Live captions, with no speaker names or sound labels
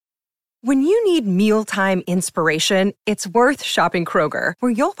When you need mealtime inspiration, it's worth shopping Kroger,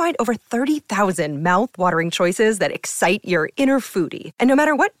 where you'll find over 30,000 mouth-watering choices that excite your inner foodie. And no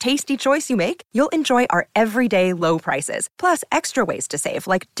matter what tasty choice you make, you'll enjoy our everyday low prices, plus extra ways to save,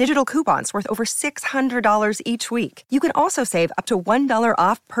 like digital coupons worth over $600 each week. You can also save up to $1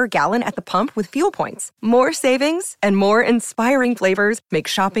 off per gallon at the pump with fuel points. More savings and more inspiring flavors make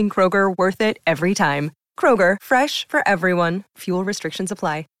shopping Kroger worth it every time. Kroger, fresh for everyone. Fuel restrictions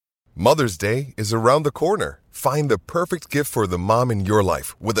apply. Mother's Day is around the corner. Find the perfect gift for the mom in your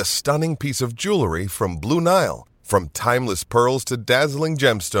life with a stunning piece of jewelry from Blue Nile. From timeless pearls to dazzling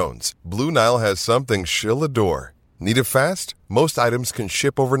gemstones, Blue Nile has something she'll adore. Need it fast? Most items can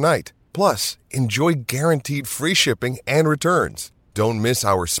ship overnight. Plus, enjoy guaranteed free shipping and returns. Don't miss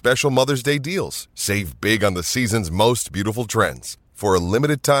our special Mother's Day deals. Save big on the season's most beautiful trends. For a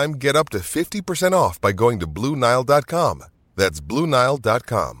limited time, get up to 50% off by going to BlueNile.com. That's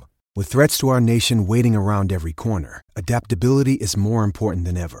BlueNile.com. With threats to our nation waiting around every corner, adaptability is more important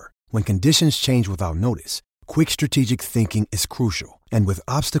than ever. When conditions change without notice, quick strategic thinking is crucial. And with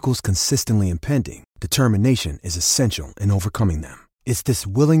obstacles consistently impending, determination is essential in overcoming them. It's this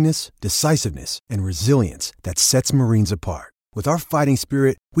willingness, decisiveness, and resilience that sets Marines apart. With our fighting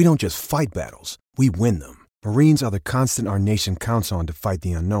spirit, we don't just fight battles, we win them. Marines are the constant our nation counts on to fight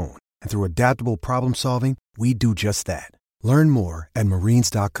the unknown. And through adaptable problem solving, we do just that. Learn more at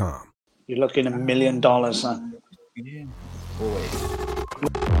Marines.com. You're looking at $1 million, son. Yeah, always.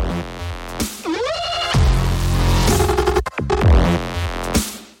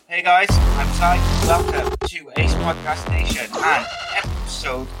 Hey guys, I'm Sai. Welcome to Ace Podcast Nation and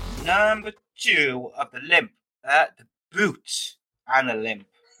episode number 2 of the Limp, the boot and the limp.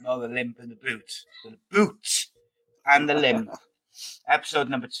 Not the limp and the boot. The boot and the limp. Episode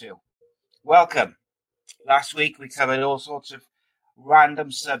number 2. Welcome. Last week we covered all sorts of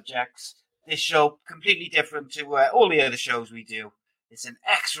random subjects. This show completely different to all the other shows we do. It's an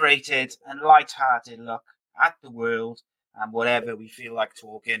X-rated and light-hearted look at the world and whatever we feel like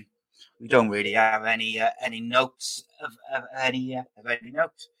talking. We don't really have any notes of any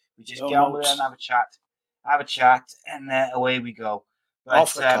notes. We just get on with it and have a chat, and away we go. But,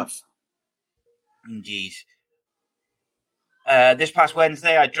 off the cuff. Indeed. This past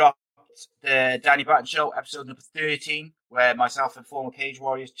Wednesday, I dropped the Danny Batten Show, episode number 13, where myself and former Cage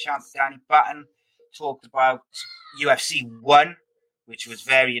Warriors champ Danny Batten talked about UFC 1, which was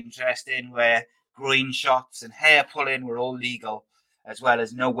very interesting, where groin shots and hair pulling were all legal, as well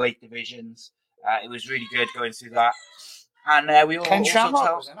as no weight divisions. It was really good going through that. And we all Ken also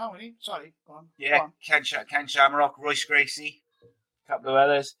Shamrock was in, oh, sorry, go on. Yeah, go on. Ken Shamrock, Royce Gracie, a couple of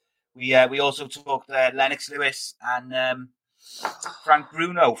others. We also talked Lennox Lewis and Frank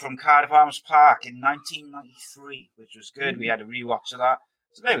Bruno from Cardiff Arms Park in 1993, which was good. We had a rewatch of that.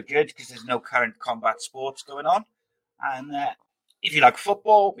 So they were good because there's no current combat sports going on. And if you like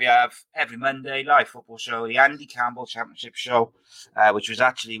football, we have every Monday live football show, the Andy Campbell Championship Show, which was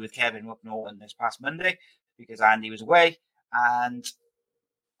actually with Kevin McNaughton this past Monday because Andy was away. And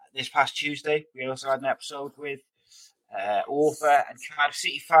this past Tuesday, we also had an episode with author and Cardiff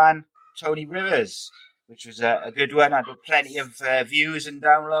City fan Tony Rivers, which was a good one. I got plenty of views and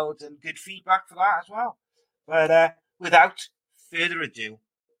downloads and good feedback for that as well. But without further ado,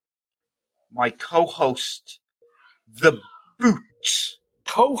 my co-host, the Boot,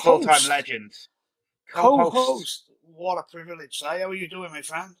 full-time legend. Co-host. What a privilege. How are you doing, my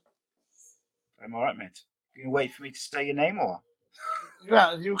friend? I'm all right, mate. You can wait for me to say your name or?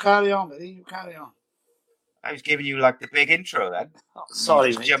 Yeah, you carry on, buddy. You carry on. I was giving you like the big intro then. Oh,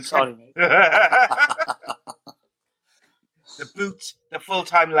 sorry, mate. Sorry, mate. The Boot, the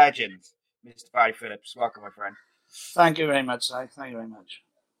full-time legend, Mr. Barry Phillips. Welcome, my friend. Thank you very much, Si. Thank you very much.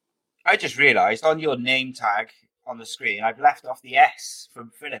 I just realised on your name tag on the screen, I've left off the S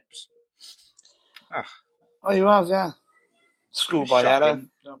from Phillips. Oh, you have, yeah. Schoolboy error.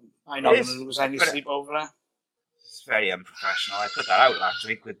 I'm not going to lose any sleep over that. It's very unprofessional. I put that out last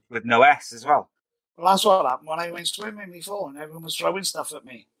week with no S as well. Well, that's what happened when I went swimming before and everyone was throwing stuff at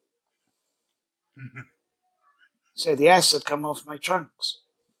me. So the S had come off my trunks.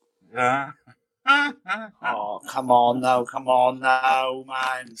 Oh, come on now,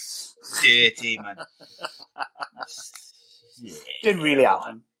 man. Dirty, man. Yeah. Didn't really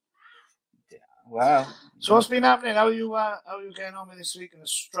happen. Yeah, well. So what's been happening? How are you getting on with this week and the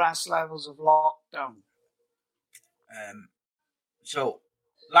stress levels of lockdown? So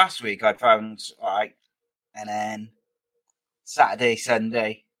last week I found alright, and then Saturday,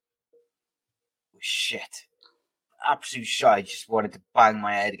 Sunday was shit. Absolute shit. I just wanted to bang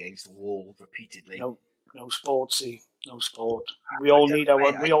my head against the wall repeatedly. No sportsy. No sport. We all need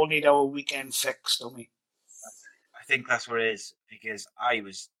our weekend fix, don't we? I think that's what it is, because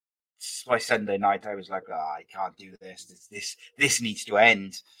by Sunday night I was like, I can't do this. This needs to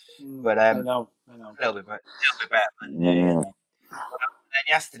end. But I know. a little bit better. Yeah. And then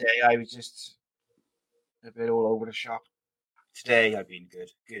yesterday I was just a bit all over the shop. Today I've been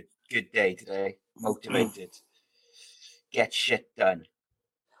good day today. Motivated, get shit done.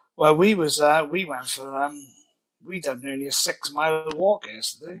 Well, we went for we done nearly a 6-mile walk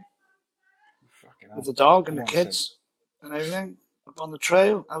yesterday with the dog and the kids and everything up on the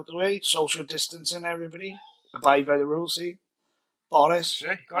trail, out the way, social distancing, everybody, abide by the rules. See, Boris,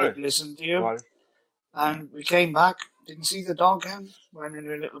 listen to you, and we came back, didn't see the dog again, went in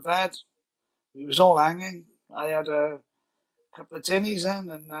her little bed. We was all hanging. I had a couple of tinnies then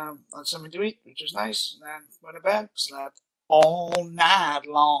and had something to eat, which was nice. And then went to bed, slept all night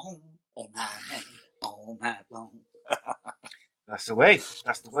long. All night long. That's the way.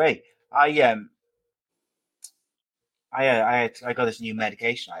 I got this new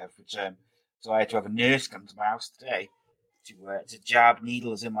medication I have, which so I had to have a nurse come to my house today to jab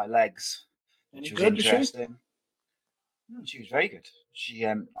needles in my legs, which was interesting. She was very good. She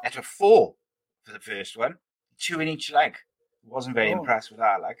had to have 4 for the first one, 2 in each leg. Wasn't very impressed with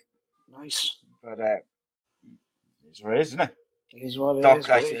that, like. Nice. But it's what it is, isn't it? It is what it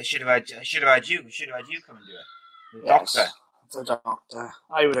doctor, is. I should have had you. We should have had you come and do it. The doctor. The doctor.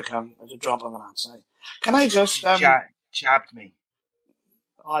 I would have come at a drop of an answer. Can I just jabbed me?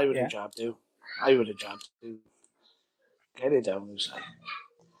 I would have jabbed you. Get it down, Lucy.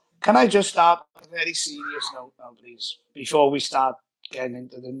 Can I just start on a very serious note now, please, before we start getting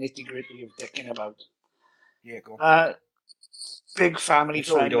into the nitty-gritty of dicking about? Yeah, go on. Big family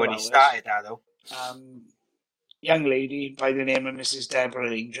friend. We'd already started that, though. Young lady by the name of Mrs.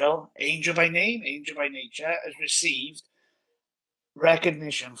 Deborah Angel by name, Angel by nature, has received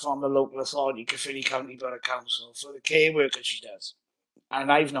recognition from the local authority, Caerphilly County Borough Council, for the care work that she does.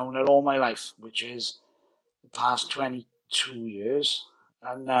 And I've known her all my life, which is the past 22 years.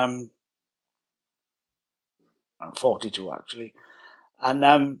 And I'm 42, actually.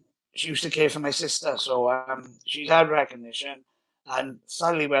 And she used to care for my sister, so she's had recognition and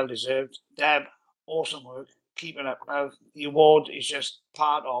thoroughly well deserved. Deb, awesome work, keeping up. The award is just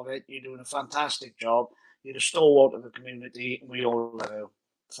part of it. You're doing a fantastic job. You're the stalwart of the community, and we all love you.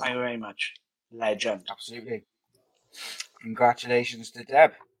 Thank you very much. Legend. Absolutely. Congratulations to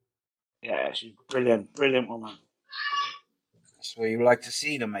Deb. Yeah, she's brilliant woman. That's what you like to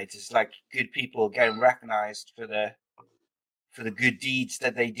see them, mate. It's like good people getting recognised for the good deeds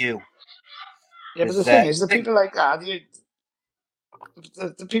that they do. Yeah, but the thing is, the people like that, the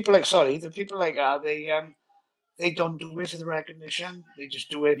people like that, they don't do it for the recognition. They just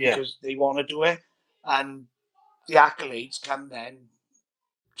do it because they want to do it, and the accolades come then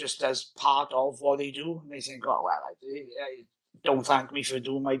just as part of what they do. And they think, oh well, I don't thank me for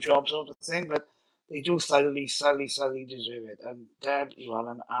doing my job, sort of thing, but they do thoroughly deserve it. And Deb, you are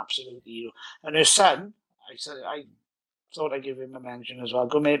an absolute hero. And her son, I thought I'd give him a mention as well.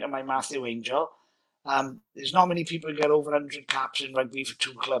 Good mate of my Matthew Angel. There's not many people who get over 100 caps in rugby for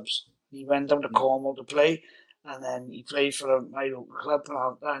 2 clubs. He went down to Cornwall to play, and then he played for my local club,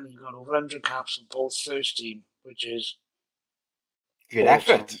 and he got over 100 caps for both first team, which is good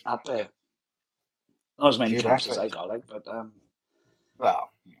effort. Up there. Not as many caps as I got, but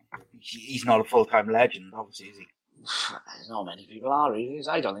well, he's not a full-time legend, obviously, is he? There's not many people are, really.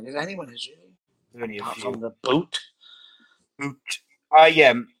 I don't think there's anyone who's really. Only a few. From the boot.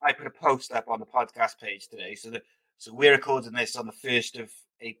 I put a post up on the podcast page today. So we're recording this on the 1st of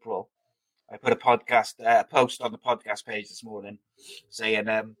April. I put a post on the podcast page this morning saying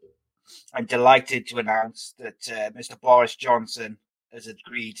I'm delighted to announce that Mr. Boris Johnson has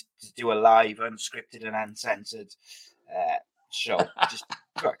agreed to do a live, unscripted and uncensored show. Just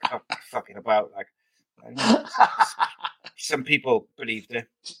fucking about, like. Some people believed it.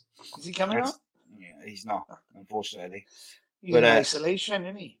 Is he coming up? Yeah, he's not, unfortunately. He's in isolation,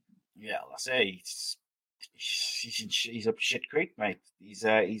 isn't he? Yeah, that's it. He's up shit creek, mate. He's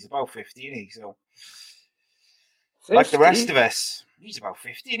about 50, isn't he? So, 50? Like the rest of us, he's about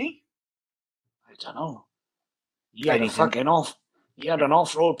 50, isn't he? I don't know. He had an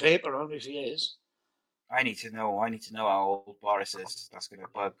off-road paper on his ears. I need to know how old Boris is. That's gonna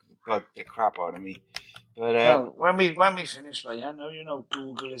bug the crap out of me. But well, when we finish, by I know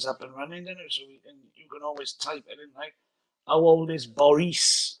Google is up and running, isn't it? So you can always type it in, like, how old is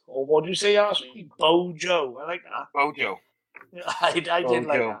Boris? Or what do you say? Ask me, Bojo. I like that. Bojo. I did like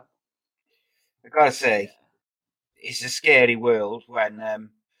that. I gotta say, it's a scary world when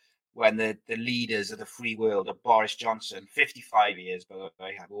when the leaders of the free world are Boris Johnson, 55 years, by the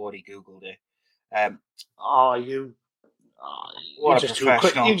way, I've already Googled it. You're What a just too quick.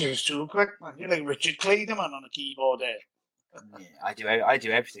 professional. You're just too quick, man. You're like Richard Clayderman on a keyboard there. Yeah, I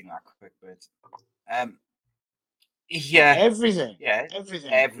do everything that quick, but yeah, everything, yeah,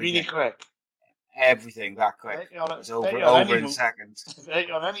 everything, really quick. Everything that quick. It's over in seconds.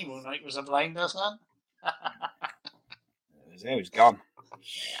 Your honeymoon night was a blinder, son. It was gone.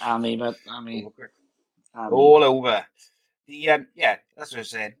 All over. Yeah, that's what I'm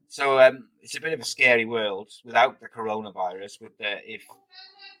saying. So it's a bit of a scary world without the coronavirus.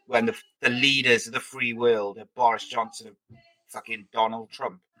 When the leaders of the free world are Boris Johnson and fucking Donald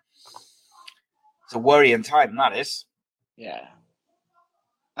Trump. It's a worrying time, that is. Yeah.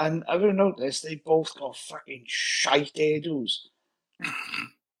 And I've noticed they both got fucking shite hairdos. Yeah,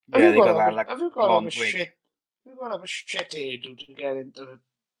 they got that like long wig. You've got to have a shit hairdo to get into the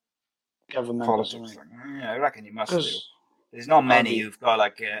government politics. Yeah, I reckon you must do. There's not many who've got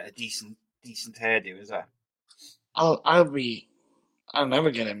like a decent hairdo, is there? I'll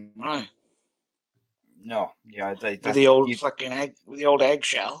never get him right. No, yeah, with the old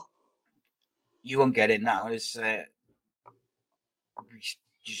eggshell. You won't get it now. It's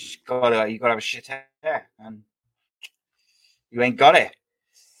you gotta have a shit hair, and you ain't got it.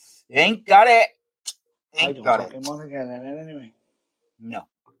 I don't fucking want to get in it anyway. No.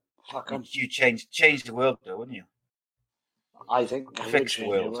 Fuck 'em. You change the world, though, wouldn't you? I think I would change the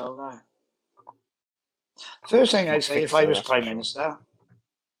world now. First thing I'd say if I was Prime Minister,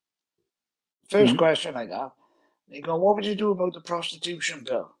 first question I'd have, they go, what would you do about the prostitution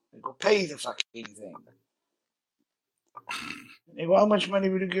bill? They go, pay the fucking thing. They go, how much money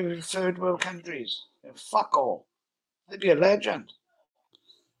would you give to third world countries? Fuck all. I'd be a legend.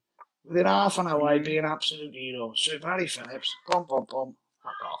 Within half an hour, I'd be an absolute hero. Sir Barry Phillips, pom. Fuck off.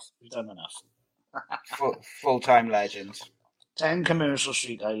 We've done enough. Full-time legend. 10 Commercial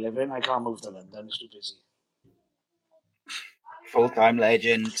Street I live in. I can't move to London. It's too busy. Full-time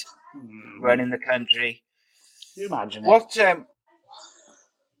legend. Running the country. Can you imagine what, it?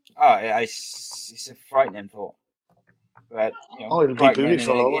 It's a frightening thought. But, it'll be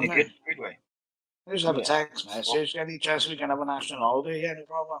beautiful in a good way. I just have a text message. Any chance we can have a national holiday? Yeah, no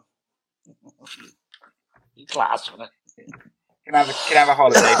problem. You class with it. Can have a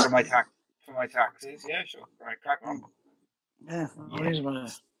holiday for my taxes? Yeah, sure. Right, crack on. Yeah.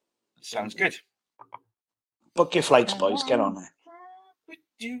 Sounds good. Book your flights, boys. Get on there.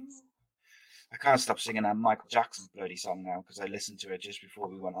 I can't stop singing that Michael Jackson bloody song now because I listened to it just before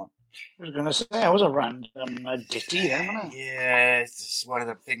we went on. I was going to say, it was a random ditty then, wasn't it? Yeah, it's just one of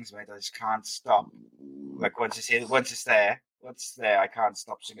the things, mate. I just can't stop. Like once it's there, I can't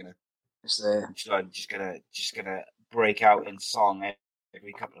stop singing it. It's there. I'm just gonna break out in song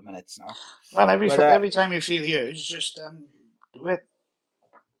every couple of minutes now. Well, every time you feel used, just do it.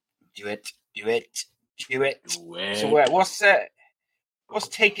 Do it. So what's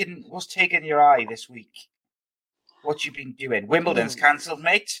taken your eye this week? What you been doing? Wimbledon's cancelled,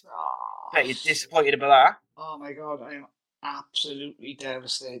 mate. Bet you're disappointed about that. Oh my God, I am absolutely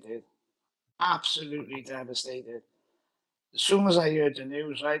devastated. Absolutely devastated. As soon as I heard the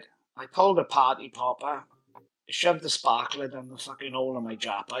news, right, I pulled a party popper, shoved the sparkler down the fucking hole of my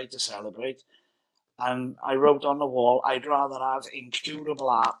jappi to celebrate, and I wrote on the wall, I'd rather have incurable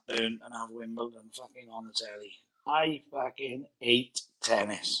heartburn than have Wimbledon fucking on the telly. I fucking hate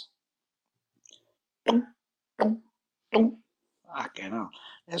tennis. Fucking hell.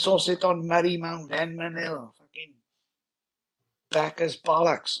 Let's all sit on Marymount, Henman Hill. Fucking Becca's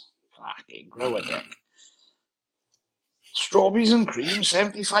bollocks. Fucking grow a dick. Strawberries and cream,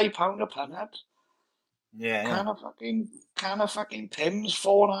 £75 a punnet. Yeah. Can of fucking Pims,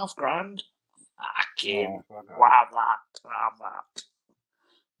 $4.5 grand. Fucking have that.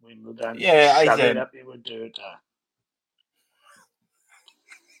 Wimbledon. Yeah, shove it up, you would do it.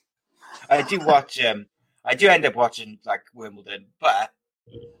 I do watch. I do end up watching like Wimbledon, but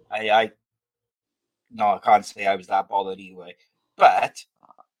I can't say I was that bothered either way. But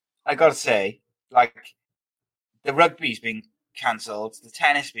I gotta say, like, the rugby's been cancelled, the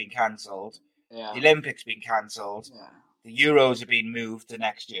tennis been cancelled, the Olympics been cancelled, the Euros have been moved to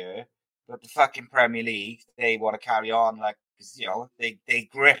next year, but the fucking Premier League, they want to carry on, like, they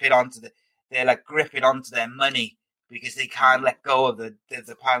grip it onto their money because they can't let go of the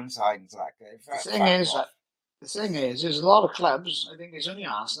pound signs. Like, the thing is, there's a lot of clubs. I think it's only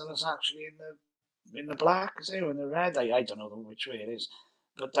Arsenal that's actually in the black, in the red. I don't know which way it is,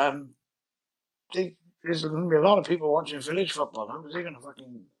 but there's going to be a lot of people watching village football. How is they going to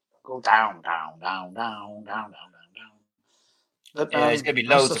fucking go down? But there's going to be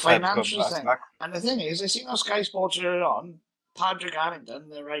that's loads the of clubs going financial bust. thing. Like, And the thing is, I seen on Sky Sports earlier on, Patrick Harrington,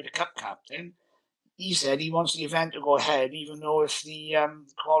 the Ryder Cup captain, he said he wants the event to go ahead, even though if the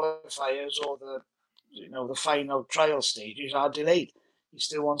qualifiers or the final trial stages are delayed, he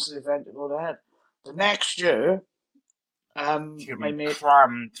still wants the event to go ahead. The next year, it's going to my be mate,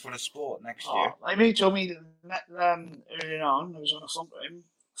 crammed for the sport next year. my mate told me early on, I was on a phone with him,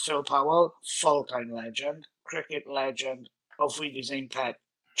 Phil Powell, full-time legend, cricket legend, of his name pet,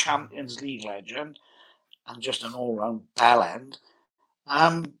 Champions League legend, and just an all-round bell end.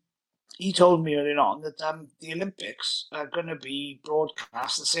 He told me earlier on that the Olympics are going to be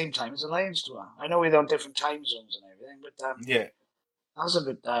broadcast the same time as the Lions Tour. I know we're on different time zones and everything, but Yeah. that's a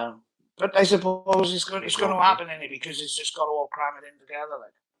bit. But I suppose it's going to happen in it because it's just got to all cram it in together.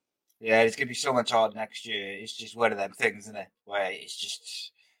 Like. Yeah, it's going to be so much harder next year. It's just one of them things, isn't it? Where it's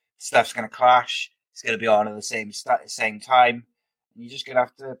just stuff's going to clash. It's going to be on at the same time. And you're just going to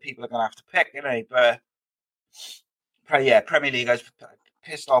have to. People are going to have to pick, you know. But yeah, Premier League, I was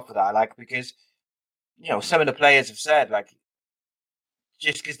pissed off with that, like because some of the players have said like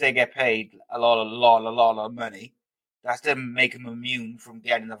just because they get paid a lot of money, that doesn't make them immune from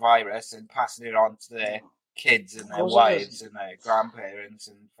getting the virus and passing it on to their kids and their wives and their grandparents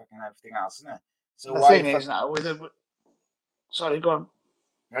and fucking everything else, isn't it? So the thing is now sorry, go on.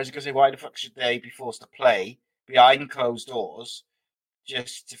 I was going to say, why the fuck should they be forced to play behind closed doors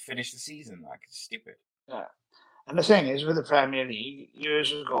just to finish the season? Like, it's stupid. Yeah. And the thing is, with the Premier League,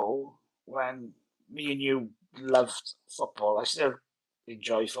 years ago, when me and you loved football, I still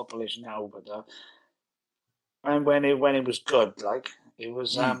enjoy footballish now, but and when it was good, like it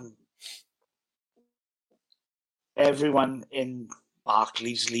was everyone in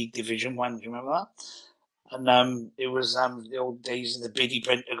Barclays League Division One. Do you remember that? And it was the old days of the biddy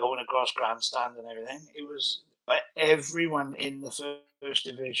printer going across grandstand and everything. It was everyone in the first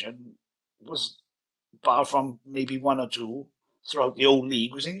division was, apart from maybe one or two throughout the whole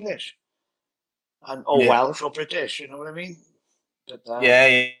league, was English and Welsh or British. You know what I mean? But,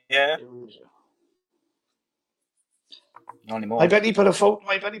 yeah. It was, not anymore. My buddy put a photo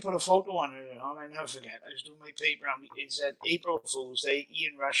on it, and I never forget. I was doing my paper, and it said April Fool's Day.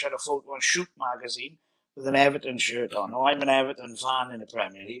 Ian Rush had a photo on Shoot magazine with an Everton shirt on. Now, I'm an Everton fan in the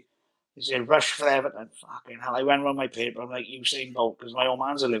Premier League. He said Rush for Everton. Fucking hell! I went around my paper. I'm like Usain Bolt because my old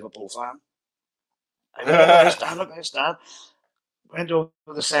man's a Liverpool fan. I went, look at this, Dad. Went over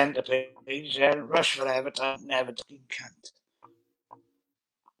the centre page. Yeah, Rush for Everton. Never fucking cunt.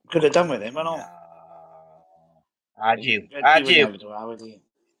 Could have done with him, I know. Had you? Never do that, would he?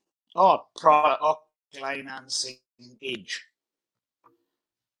 Oh, Line and Sing Age.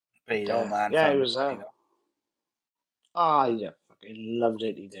 Pretty old man. Yeah, he was there. Oh, yeah, fucking loved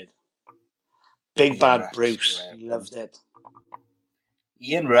it, he did. Big Bad Bruce, he loved it.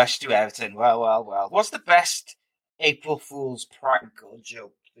 Ian Rush to Everton. Well. What's the best April Fool's prank or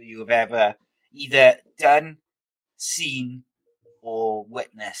joke that you have ever either done, seen, or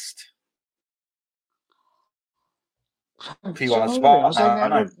witnessed? So I've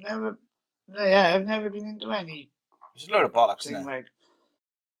never been into any. There's a load of bollocks in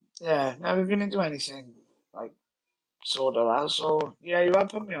there. Never been into anything like sort of that. So yeah, you have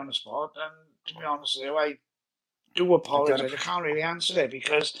put me on the spot, and to be honest with you, I do apologise. I can't really answer it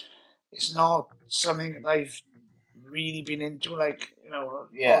because it's not something that I've really been into. Like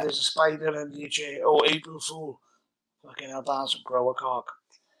there's a spider in the chair. Oh, April Fool, fucking hell, that's grow a cock.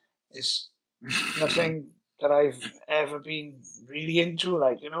 It's nothing that I've ever been really into,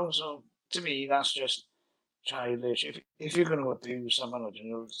 so to me that's just childish. If you're going to abuse someone, or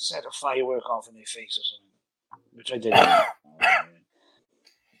set a firework off in their face or something, which I did,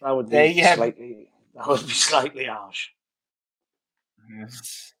 that would be slightly harsh.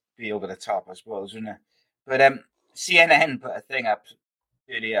 Be over the top, I suppose, wouldn't it? But CNN put a thing up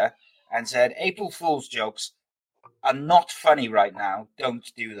earlier and said April Fool's jokes are not funny right now. Don't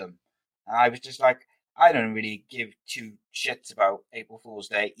do them. And I was just like, I don't really give two shits about April Fool's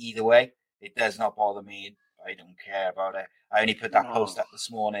Day either way. It does not bother me. I don't care about it. I only put that post up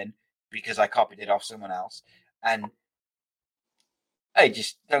this morning because I copied it off someone else. And I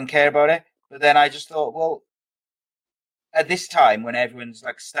just don't care about it. But then I just thought, well, at this time when everyone's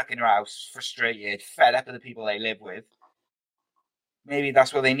like stuck in their house, frustrated, fed up with the people they live with, maybe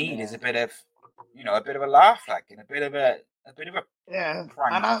that's what they need is a bit of a laugh, like, and a bit of a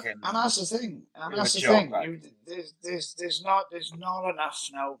prank. And that's the thing. And that's the thing. Like. There's not enough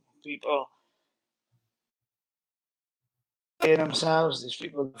now people in themselves. There's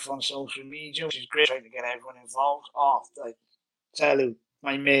people on social media, which is great, trying to get everyone involved. I tell you,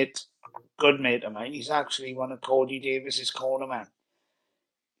 my mate good mate of mine. He's actually one of Cody Davis's cornermen.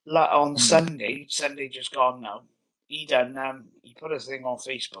 On Sunday just gone now, he put a thing on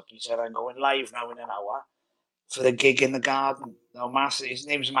Facebook. He said, I'm going live now in an hour for the gig in the garden. Now, his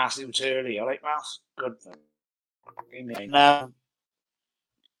name's Matthew Turley, all right, Matt? Good.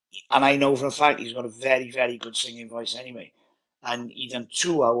 And I know for a fact he's got a very, very good singing voice anyway. And he done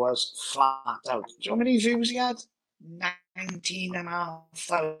 2 hours flat out. Do you know how many views he had?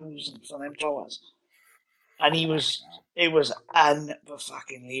 19,500 for them 2 hours. And it was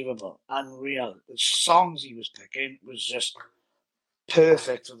unbelievable, unreal. The songs he was picking was just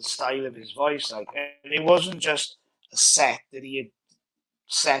perfect for the style of his voice. Like, and it wasn't just a set that he had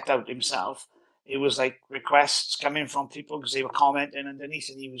set out himself. It was like requests coming from people because they were commenting underneath,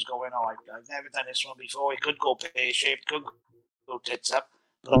 and he was going, "Oh, I've never done this one before. It could go pear-shaped, could go tits up,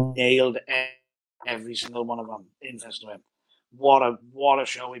 but I nailed every single one of them in first to him." What a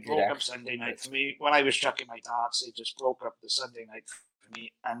show. He broke up Sunday night for me. When I was chucking my darts, it just broke up the Sunday night for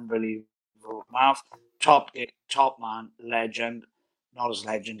me. Unbelievable. Marv, top gig, top man, legend. Not as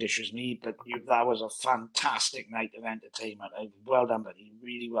legendish as me, but that was a fantastic night of entertainment. Well done, buddy.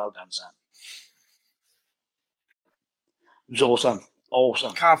 Really well done, son. It was awesome.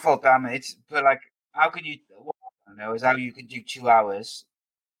 Awesome. Can't fault that, mate. But, like, how can you... What I don't know is how you could do 2 hours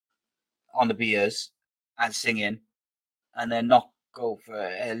on the beers and singing and then not go for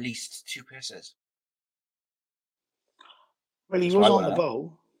at least 2 pisses. Well, he was on the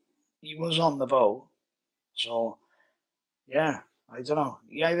bow. He was on the bow. So, yeah, I don't know.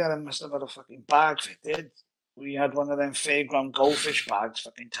 He either must have had a fucking bag fitted. We had one of them fairground goldfish bags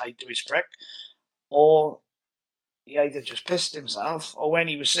fucking tied to his prick. Or he either just pissed himself, or when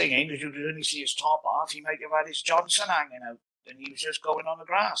he was singing, because you could only see his top half, he might have had his Johnson hanging out, and he was just going on the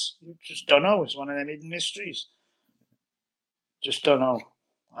grass. You just don't know. It's one of them hidden mysteries. Just don't know.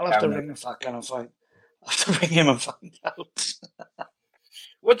 I'll have to ring the fuck and find. I'll have to ring him and find out.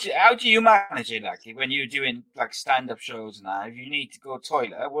 How do you manage it, like, when you're doing like stand-up shows and that? If you need to go to the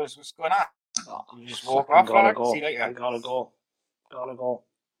toilet, what's going on? You just walk off. Gotta go. I gotta go. Gotta go.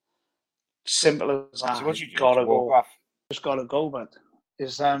 Simple as that. So what you do? Gotta go. Off. Just gotta go, but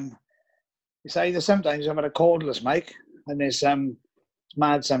it's either sometimes I'm at a cordless mic and it's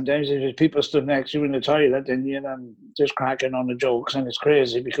mad sometimes. There's people stood next to you in the toilet and you're just cracking on the jokes, and it's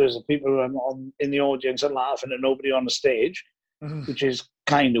crazy because the people in the audience are laughing at nobody on the stage, which is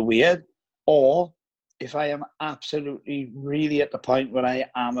kind of weird. Or if I am absolutely really at the point where I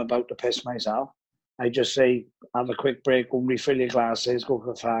am about to piss myself, I just say, have a quick break, go refill your glasses, go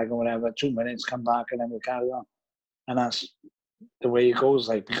for a fag or whatever, 2 minutes, come back, and then we'll carry on. And that's the way it goes,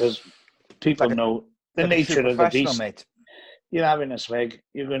 like, because people know the nature of the beast. Mate. You're having a swig,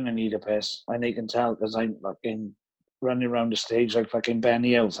 you're going to need a piss. And they can tell because I'm fucking running around the stage like fucking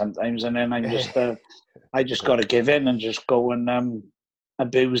Benny Hill sometimes. And then I'm just, I just got to give in and just go and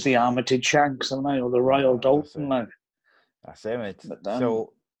abuse the Armitage Shanks or the Royal Dalton. That's it, mate.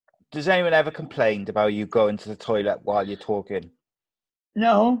 So, does anyone ever complained about you going to the toilet while you're talking?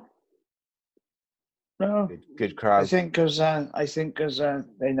 No. Good crowd. I think because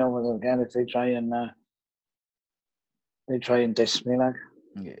they know what they'll get if they try and diss me, like.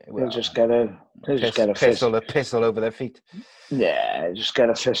 Yeah, well, they'll just get a fist. Piss all over their feet. Yeah, just get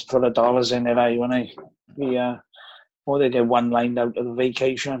a fistful of dollars in their eye when or they get one lined out of the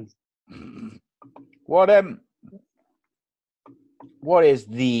vacation. What is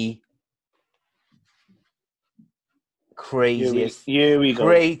the craziest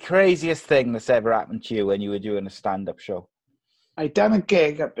craziest thing that's ever happened to you when you were doing a stand-up show? I done a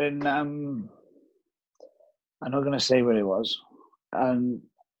gig up in I'm not going to say where it was, and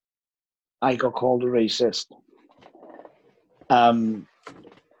I got called a racist. And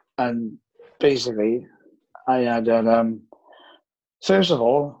basically I had first of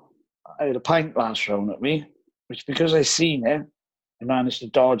all, I had a pint glass thrown at me, which because I seen it, I managed to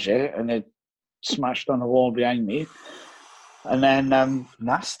dodge it, and it smashed on the wall behind me. And then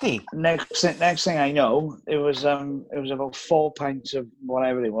nasty. Next thing I know, it was about 4 pints of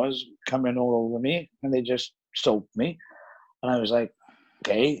whatever it was coming all over me, and they just soaked me. And I was like,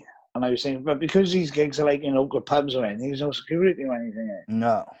 okay. And I was thinking, but because these gigs are like in local pubs or anything, there's no security or anything.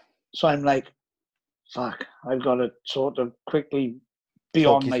 No. So I'm like, fuck, I've got to sort of quickly be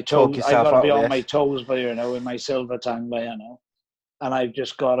on my toes. I've got to be on my toes by with my silver tongue by and I've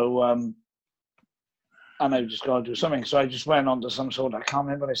just got to do something. So I just went on to some sort of, I can't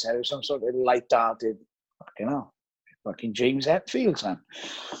remember what I said, it was some sort of light-hearted, fucking James Hetfield, son.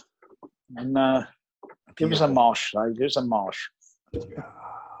 And give us a mosh, give us a mosh.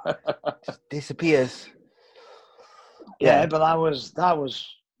 Disappears. Yeah, but that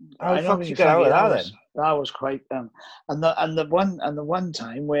was How the fuck did you get out of that then? That was quite and the one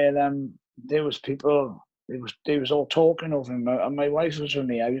time where there was people, they was all talking over him, and my wife was with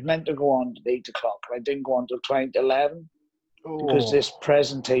me. I was meant to go on at 8 o'clock, and I didn't go on till 11 because this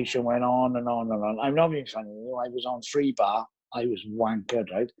presentation went on and on and on. I'm not being funny. I was on free bar. I was wankered,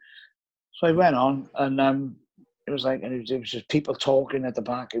 right? So I went on, and it was like, and it was just people talking at the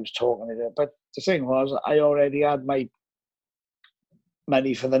back. It was talking, but the thing was, I already had my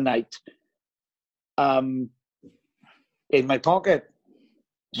money for the night in my pocket.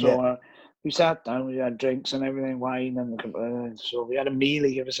 So we sat down, we had drinks and everything, wine, and so we had a meal.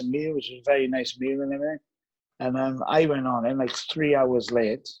 He gave us a meal, which was a very nice meal and everything. And I went on in like 3 hours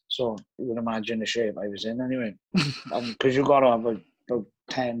late, so you would imagine the shape I was in anyway. Because you got to have about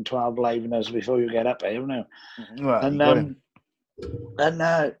 10, 12 liveners before you get up, haven't you? Right, and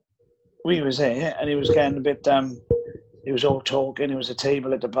we was there, and he was getting a bit. He was all talking. There was a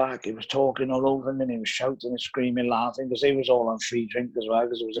table at the back. He was talking all over them, and he was shouting and screaming, laughing, because he was all on free drink as well,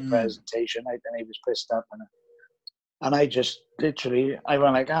 because it was a presentation night, and he was pissed up. And I just literally, I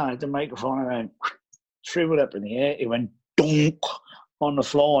went like, I had the microphone, and I went, threw it up in the air. It went donk on the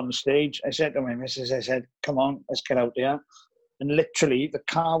floor on the stage. I said to my missus, I said, come on, let's get out there. And literally, the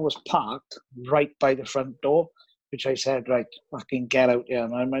car was parked right by the front door, which I said, right, fucking get out there.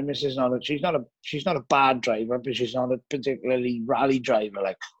 And my missus she's not a bad driver, but she's not a particularly rally driver.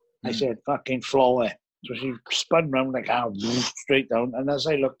 Like I said, fucking floor it. So she spun round like straight down. And as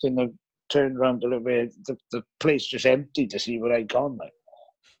I looked turned around a little bit, the place just empty to see where I'd gone. Like,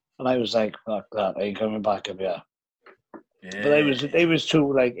 and I was like, fuck that, I ain't coming back up here. Yeah. But it was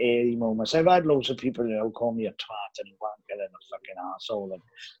two like airy moments. I've had loads of people, call me a twat and a wanker and a fucking arsehole, and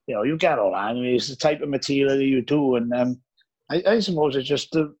you get all that. I mean, it's the type of material that you do, and I suppose it's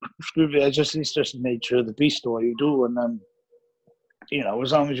just it's just the nature of the beast what you do, and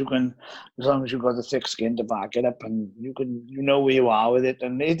as long as you've got the thick skin to back it up, and you know where you are with it,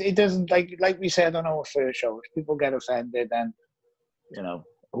 and it doesn't like we said on our first show, if people get offended, then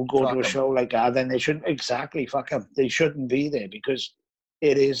who go to a show like that, then they shouldn't, exactly, fuck them. They shouldn't be there, because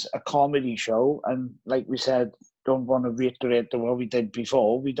it is a comedy show. And like we said, don't want to reiterate what we did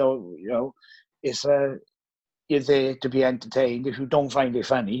before. We don't, it's you're there to be entertained. If you don't find it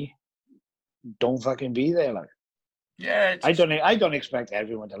funny, don't fucking be there. Like, yeah, I don't expect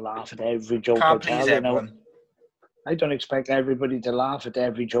everyone to laugh at every joke I tell. Everyone. I don't expect everybody to laugh at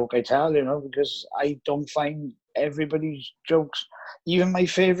every joke I tell, because I don't find everybody's jokes, even my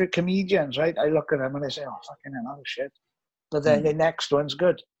favourite comedians, right? I look at them and I say, oh, fucking hell, shit. But then the next one's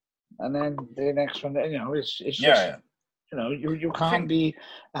good. And then the next one, it's just, you can't be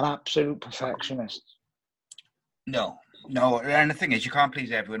an absolute perfectionist. No. And the thing is, you can't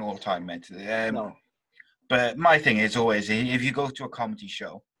please everyone all the time, mentally. No. But my thing is always, if you go to a comedy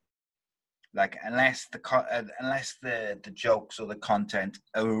show, like, unless the jokes or the content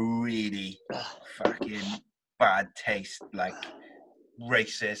are really fucking bad taste, like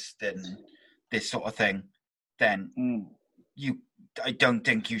racist and this sort of thing, then I don't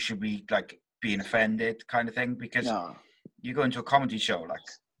think you should be like being offended, kind of thing, because you go into a comedy show, like,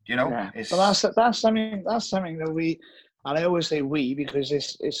 But that's something that we, and I always say we, because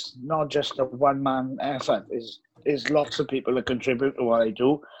it's not just a one man effort. There's lots of people that contribute to what I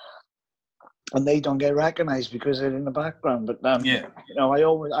do. And they don't get recognised because they're in the background. But I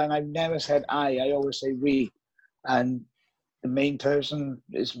always, and I've never said I always say we. And the main person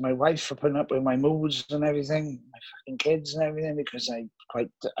is my wife for putting up with my moods and everything, my fucking kids and everything, because I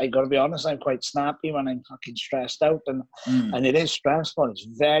got to be honest, I'm quite snappy when I'm fucking stressed out, and it is stressful. It's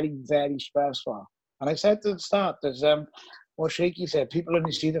very, very stressful. And I said to the start, there's what Shaky said, people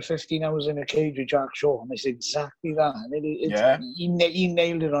only see the 15 hours in a cage with Jack Shaw, and it's exactly that. And he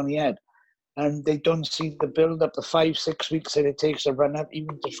nailed it on the head. And they don't see the build-up, the 5-6 weeks that it takes to run up,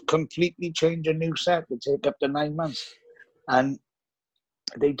 even to completely change a new set would take up to 9 months. And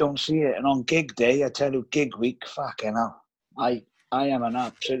they don't see it. And on gig day, I tell you, gig week, fucking hell, I am an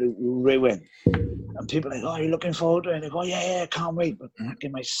absolute ruin. And people are like, oh, are you looking forward to it? And I go, yeah, I can't wait. But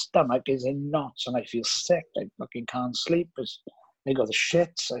fucking my stomach is in knots and I feel sick. I fucking can't sleep. I got the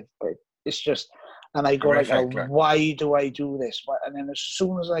shits. It's just... And I go why do I do this? And then as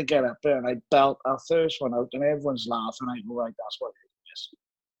soon as I get up there and I belt our first one out and everyone's laughing, I go, right, that's what it is.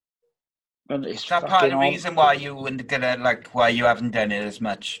 And it's that part of the reason why why you haven't done it as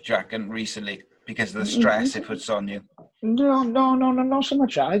much, Jack, and recently, because of the stress it puts on you? No, not so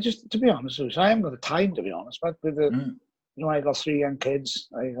much. I just, to be honest with you, I haven't got the time, to be honest. But with the, I got 3 young kids.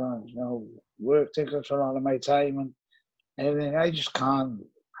 I got, work takes up a lot of my time and everything. I just can't.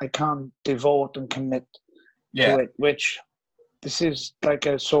 I can't devote and commit to it, which this is like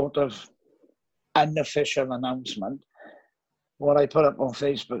a sort of unofficial announcement. What I put up on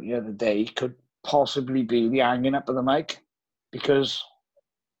Facebook the other day could possibly be the hanging up of the mic, because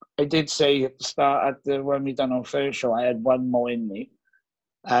I did say at the start, when we done our first show, I had one more in me.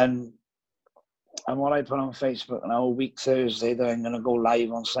 And what I put on Facebook now, a week Thursday, that I'm going to go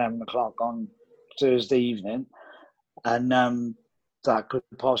live on 7 o'clock on Thursday evening. And that could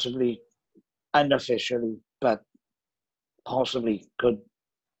possibly, unofficially, but possibly could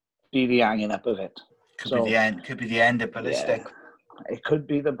be the hanging up of it. Could be the end of Ballistic. Yeah, it could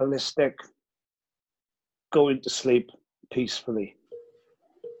be the Ballistic going to sleep peacefully,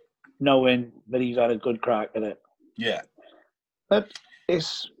 knowing that he's had a good crack at it. Yeah. But it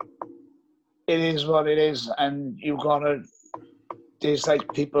is what it is, and there's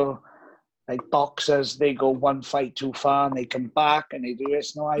like people, like boxers, they go one fight too far and they come back and they do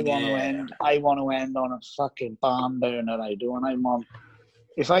this. No, I want to end on a fucking barn burner, I do, and I want,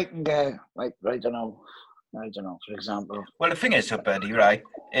 if I can get, like, I don't know, for example. Well, the thing is, buddy, right,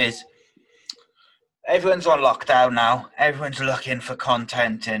 is everyone's on lockdown now. Everyone's looking for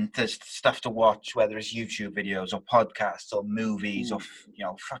content and there's stuff to watch, whether it's YouTube videos or podcasts or movies or,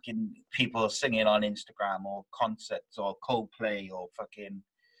 fucking people singing on Instagram or concerts or Coldplay or fucking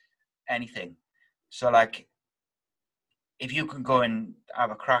anything. So, like, if you can go and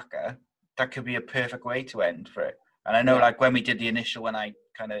have a cracker, that could be a perfect way to end for it. And I know, like, when we did the initial, when I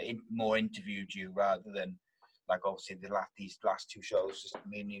kind of more interviewed you rather than, like, obviously these last two shows, just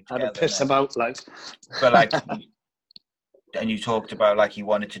me and you together. I'd piss about, like. But, like, and you talked about, like, you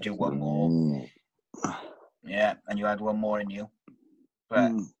wanted to do one more. Yeah, and you had one more in you.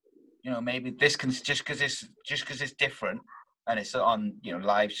 But, maybe this can, just because it's different and it's on,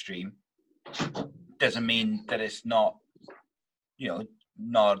 live stream, doesn't mean that it's not,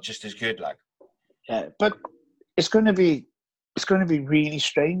 not just as good, like. Yeah, but it's going to be really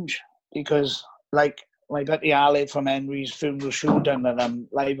strange because, like, my buddy Ali from Henry's Funeral Shoe done a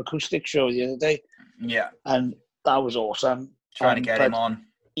live acoustic show the other day. Yeah. And that was awesome. Trying to get him on.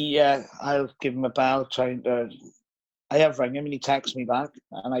 Yeah, I'll give him a bell. I have rang him and he texts me back.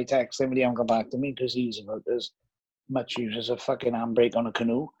 And I text him and he hasn't got back to me because he's about as much use as a fucking handbrake on a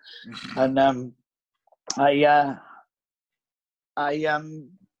canoe. And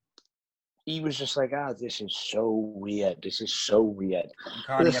he was just like, this is so weird. This is so weird.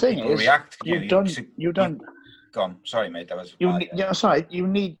 But the thing is, react. You don't. Go on. Sorry, mate. That was. Sorry. You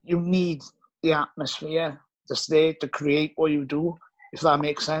need the atmosphere that's there to create what you do, if that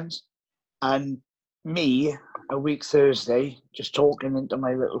makes sense. And me, a week Thursday, just talking into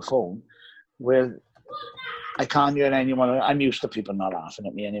my little phone, where I can't hear anyone. I'm used to people not laughing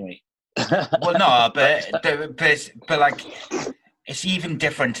at me anyway. Well, no, but like, it's even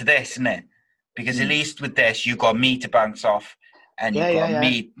different to this, isn't it? Because at least with this, you got me to bounce off, and you got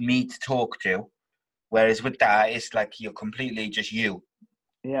me to talk to. Whereas with that, it's like you're completely just you.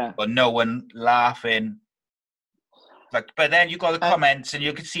 Yeah. But no one laughing. Like, but then you got the comments, and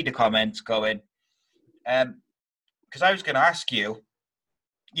you can see the comments going. Because I was going to ask you,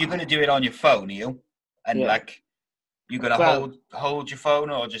 you're going to do it on your phone, you, and like, you're going to hold your phone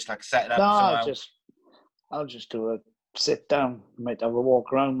or just like set it up somewhere? I'll just do it. Sit down, might have a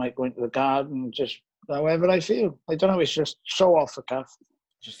walk around, might go into the garden, just however I feel. I don't know, it's just so off the cuff.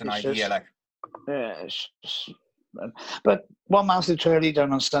 Just an idea, like. Yeah, but what Master Turley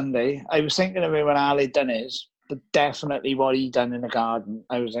done on Sunday, I was thinking of it when Ali done his, but definitely what he done in the garden,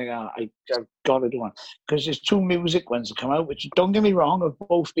 I was like, I've got to do one. Because there's two music ones that come out, which, don't get me wrong, have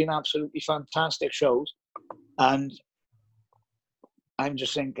both been absolutely fantastic shows. And I'm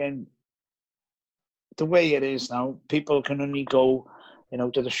just thinking, the way it is now, people can only go,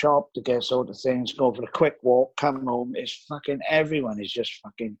 to the shop to get sort of things, go for a quick walk, come home. It's fucking, everyone is just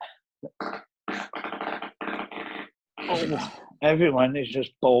fucking, everyone is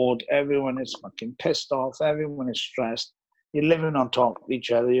just bored. Everyone is fucking pissed off. Everyone is stressed. You're living on top of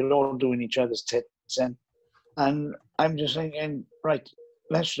each other. You're all doing each other's tits in. And I'm just thinking, right,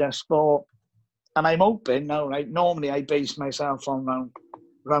 let's just go. And I'm hoping now, like, normally I base myself on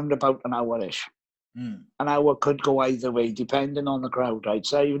round about an hour-ish. An hour could go either way, depending on the crowd, right?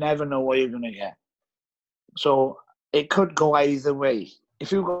 So you never know what you're going to get. So it could go either way.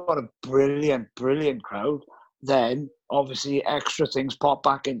 If you've got a brilliant, brilliant crowd, then obviously extra things pop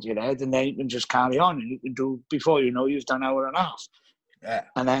back into your head and then you can just carry on. And you can do, before you know, you've done an hour and a half. Yeah.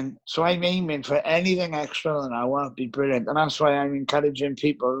 And then, so I'm aiming for anything extra than an hour, be brilliant. And that's why I'm encouraging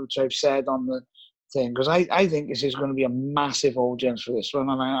people, which I've said on the thing, because I think this is going to be a massive audience for this one,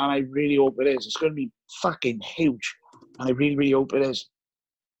 and I really hope it is. It's going to be fucking huge, and I really, really hope it is.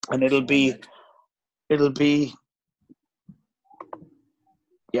 And it'll be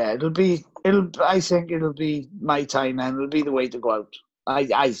Yeah, I think it'll be my time, and it'll be the way to go out.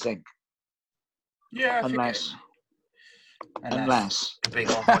 I think. Yeah, unless the big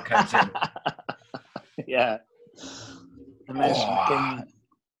offer comes in. Yeah.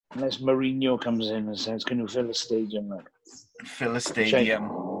 Unless Mourinho comes in and says, "Can you fill a stadium?" Like, Fill a stadium.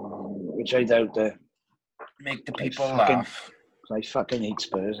 Which I doubt. Make the people laugh. I fucking hate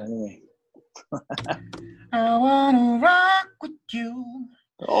Spurs anyway. I wanna rock with you.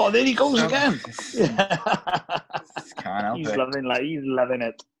 Oh, there he goes again. Can't help He's it. He's loving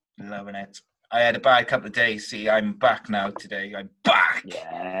it. Loving it. I had a bad couple of days. See, I'm back now today. I'm back.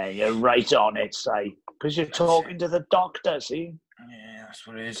 Yeah, you're right on it, Si. Because you're talking to the doctor, see? Yeah, that's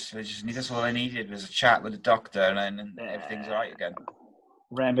what it is. That's all I needed was a chat with the doctor, and then everything's all right again.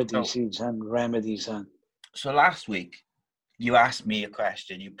 Remedy, son. So last week, you asked me a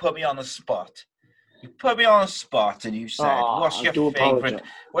question. You put me on the spot. And you said, "What's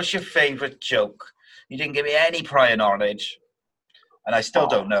your favorite joke?" You didn't give me any prior knowledge, and I still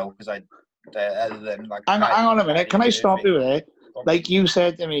don't know because other than like. Hang on a minute. Can I stop you there? Like you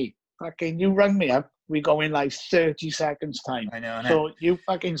said to me, fucking, you rang me up. We go in like 30 seconds time. I know. So you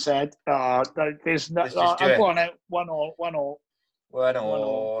fucking said, there's no. I'll go on out 1-1.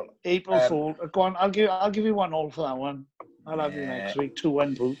 1-1. April Fool. Go on. I'll give you 1-1 for that one. I'll have you next week.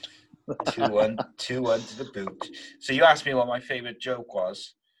 2-1 boot. 2-1 to the boot. So you asked me what my favourite joke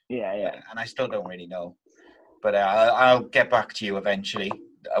was. Yeah. And I still don't really know. But I'll get back to you eventually.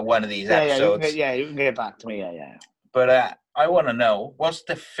 One of these episodes. You can get back to me. Yeah. But I want to know, what's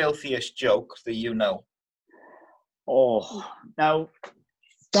the filthiest joke that you know? Oh, now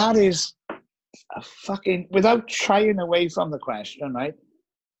that is a fucking, without shying away from the question, right?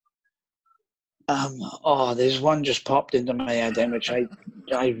 There's one just popped into my head, then, which I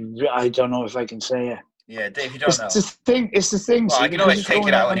don't know if I can say it. Yeah, Dave, you don't know. It's the thing. Well, I can always take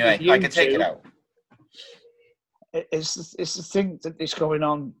it out anyway. I can take it out. It's the thing that is going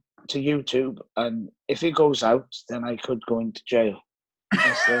on to YouTube, and if it goes out, then I could go into jail.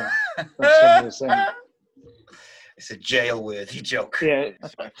 That's the thing. It's a jail-worthy joke. Yeah.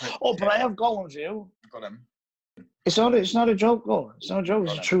 But I have got one for you. Got him. It's not a joke, though. It's not a joke.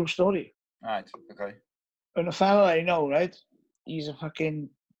 It's a true story. Right. Okay. And a fella I know, right? He's a fucking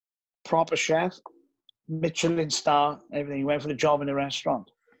proper chef, Michelin star, everything. He went for the job in a restaurant,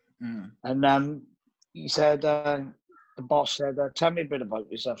 and he said, the boss said, "Tell me a bit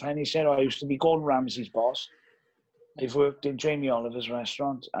about yourself." And he said, "I used to be Gordon Ramsay's boss. I've worked in Jamie Oliver's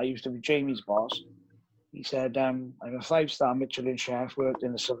restaurant. I used to be Jamie's boss." He said, "I'm a 5-star Michelin chef, worked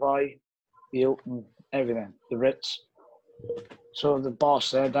in the Savoy, the Hilton, everything, the Ritz." So the boss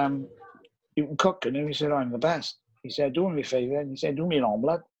said, "You can cook," and he said, "I'm the best." He said, "Do me a favour." And he said, "Do me an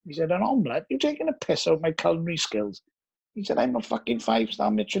omelette." He said, "An omelette? You're taking a piss out of my culinary skills." He said, "I'm a fucking 5-star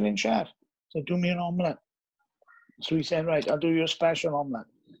Michelin chef." He said, "Do me an omelette." So he said, "Right, I'll do you a special omelette."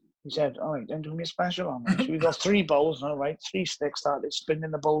 He said, "All right, then do me a special omelette." So we got 3 bowls, all right, 3 sticks, started spinning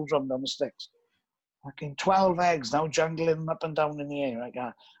the bowls round on the sticks. Fucking 12 eggs now, jungling them up and down in the air. Like,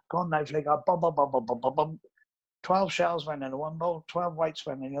 go on, knife, like, bum, bum, bum, bum, bum, bum, bum. 12 shells went in one bowl, 12 whites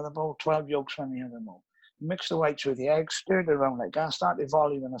went in the other bowl, 12 yolks went in the other bowl. Mixed the whites with the eggs, stirred it around like that, started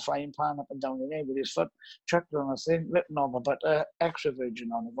voluming a frying pan up and down the air with his foot, chucked it on a thin, lit knob of butter, extra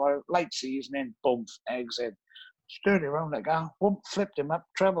virgin olive oil, light seasoning, boom, eggs in. Stirred it around like that, boom, flipped him up,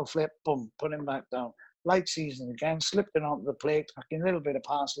 treble flip, boom, put him back down. Light seasoning again, slipped it onto the plate, fucking little bit of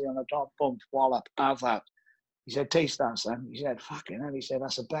parsley on the top, boom, wallop, have that. He said, "Taste that, son." He said, "Fucking hell." He said,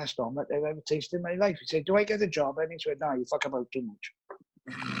 "That's the best omelette I've ever tasted in my life." He said, "Do I get the job?" And he said, "No, you fuck about too much."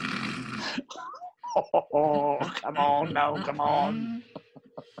 Oh, come on now, come on.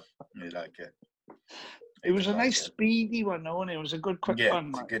 You like it? It was a nice speedy one, though, and it was a good quick one.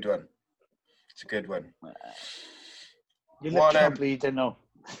 It's a good one. It's a good one. You look probably didn't know.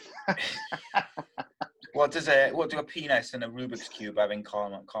 What do a penis and a Rubik's Cube have in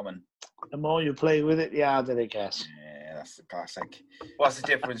common? The more you play with it, the harder it gets. Yeah, that's the classic. What's the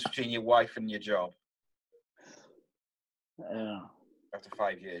difference between your wife and your job? After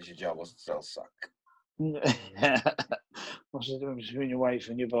 5 years, your job will still suck. What's the difference between your wife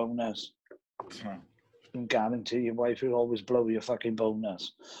and your bonus? I can guarantee your wife will always blow your fucking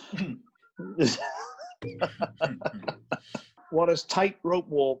bonus. What is tightrope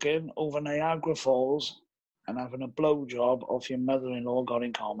walking over Niagara Falls and having a blowjob off your mother-in-law got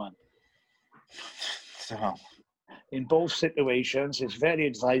in common? So, in both situations, it's very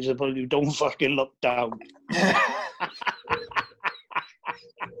advisable you don't fucking look down.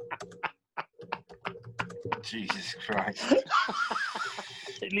 Jesus Christ.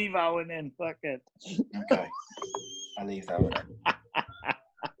 Leave that one in, fuck it. Okay. I'll leave that one in.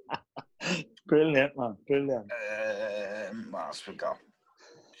 Brilliant, man. Brilliant. What else we got?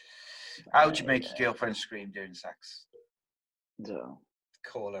 How would you make your girlfriend scream during sex? So.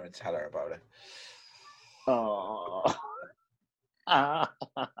 Call her and tell her about it. Oh.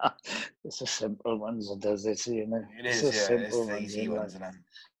 It's the simple ones that does it, you know. It is, it's yeah. It's the easy ones, isn't it?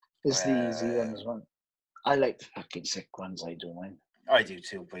 It's the easy ones, man. I like the fucking sick ones, I do, man. I do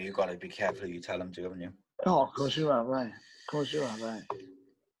too, but you've got to be careful who you tell them to, haven't you? Oh, of course you have, right. Of course you have, right.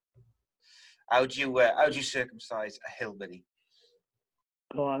 How do you circumcise a hillbilly?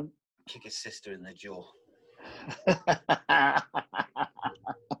 Go on. Kick his sister in the jaw.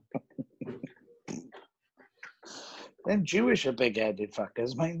 Them Jewish are big-headed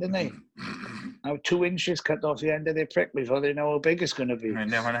fuckers, mind, didn't they? Now 2 inches cut off the end of their prick before they know how big it's going to be. I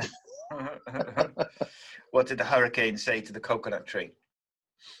never know. What did the hurricane say to the coconut tree?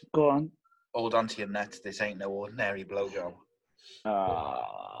 Go on. Hold on to your nuts. This ain't no ordinary blowjob.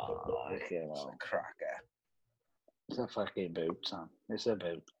 Oh, okay, well. It's a cracker. It's a fucking boot, son. It's a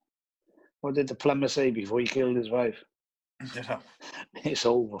boot. What did the plumber say before he killed his wife? It's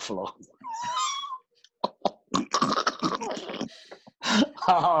overflow.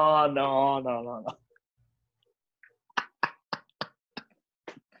 Oh, no.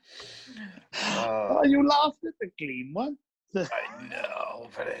 Oh, you laughed at the clean one. I know,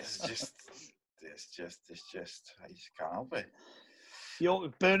 but it's just, I just can't help it.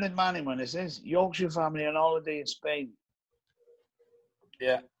 Bernard Manning, it says Yorkshire family on holiday in Spain.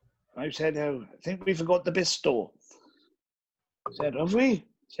 Yeah. I said, I think we forgot the Bisto. I said, have we? I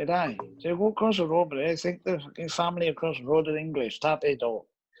said, aye. I said, go across the road, but I think the fucking family across the road are English. Tap it door.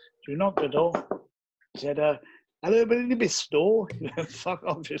 So we knocked the door. I said, hello, but in the Bisto. Fuck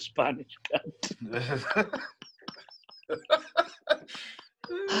off, you Spanish cunt.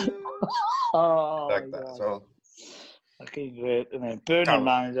 Oh, like that, so. Fucking great, isn't it? Bernard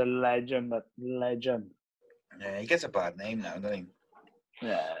Manning is a legend, but legend. Yeah, he gets a bad name now, doesn't he?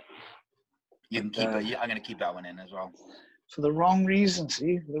 Yeah. You can keep it. I'm going to keep that one in as well. For the wrong reasons,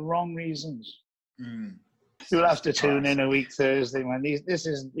 see? For the wrong reasons. Mm. You'll have to tune in a week Thursday, man.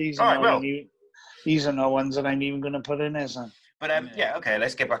 These are no ones that I'm even going to put in there, son. But yeah, okay,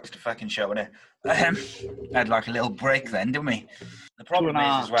 let's get back to the fucking show, innit? Had like a little break then, didn't we? The problem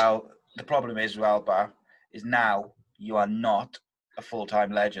is as well, Bar, is now you are not a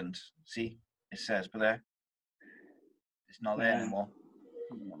full-time legend. See? It says, but there. It's not there anymore.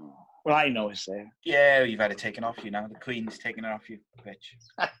 Well, I know it's there. Yeah, you've had it taken off you now. The Queen's taking it off you, bitch.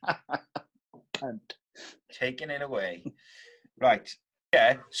 Cunt. Taking it away. Right.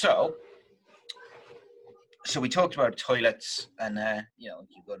 Yeah, so we talked about toilets and, you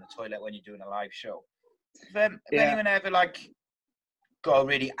go in the toilet when you're doing a live show. Have anyone ever, got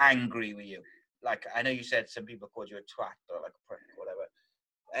really angry with you? Like, I know you said some people called you a twat or, a prick or whatever.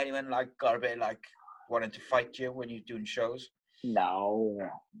 Anyone, got a bit, wanting to fight you when you're doing shows? No.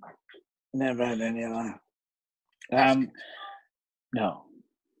 Never had any of that. No.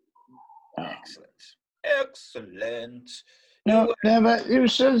 Excellent. No, never. It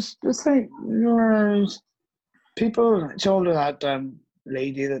was just the thing. People told her that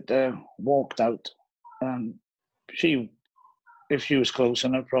lady that walked out. If she was close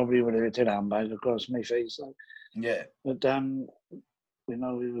enough, probably would have hit her handbag across my face. Yeah. But it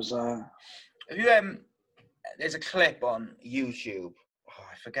was. Have you there's a clip on YouTube. Oh,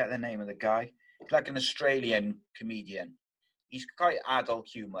 I forget the name of the guy. He's like an Australian comedian. He's quite adult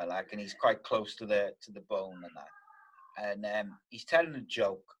humor, and he's quite close to the bone and that. And he's telling a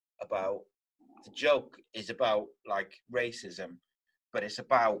joke about. The joke is about racism, but it's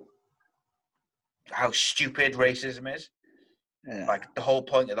about how stupid racism is. Yeah. The whole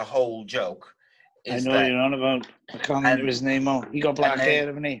point of the whole joke is I know you're on about. I can't remember his name. He got black hair,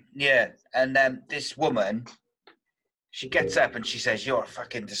 haven't he? Yeah, and this woman, she gets up and she says, "You're a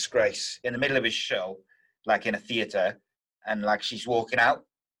fucking disgrace," in the middle of his show, in a theatre, and she's walking out,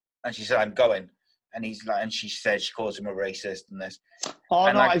 and she said, "I'm going," and he's and she said she calls him a racist and this. Oh,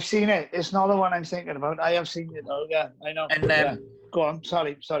 and no, I've seen it. It's not the one I'm thinking about. I have seen it though. Yeah, I know. And go on.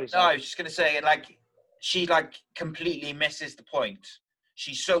 Sorry. No, I was just gonna say, she completely misses the point.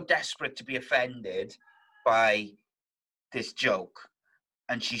 She's so desperate to be offended by this joke,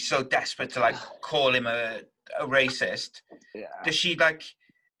 and she's so desperate to call him a racist. Yeah. Does she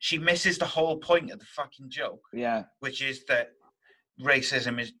she misses the whole point of the fucking joke? Yeah. Which is that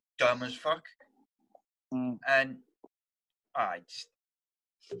racism is dumb as fuck. Mm. And it just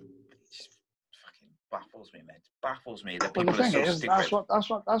fucking baffles me, mate. Baffles me that people are so stupid.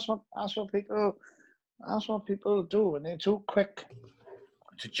 That's what people do, and they're too quick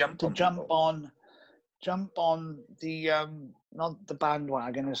to jump on jump on the not the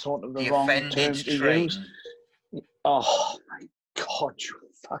bandwagon is sort of the wrong offended term to train. use. Oh my God, you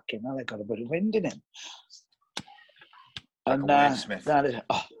fucking hell! I got a bit of wind in him. Like And a wordsmith. that is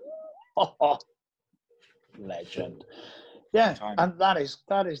legend. Yeah, and that is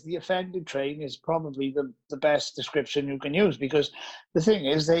the offended train is probably the best description you can use, because the thing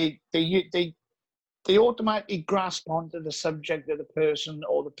is they automatically grasp onto the subject that the person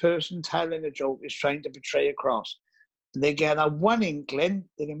or the person telling a joke is trying to portray across. They get that one inkling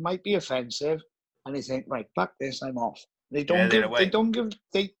that it might be offensive, and they think, right, fuck this, I'm off. They don't give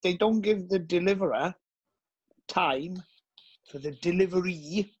the deliverer time for the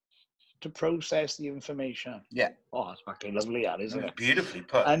delivery to process the information. Yeah. Oh, that's fucking lovely, that, isn't it? Beautifully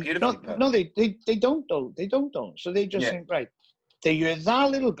put. And beautifully put. No, they don't though. They don't. So they just think, right, they hear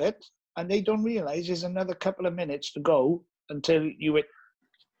that little bit, and they don't realise there's another couple of minutes to go until you hit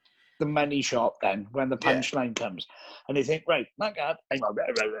the money shot then, when the punchline comes. And they think, right, my God, I'm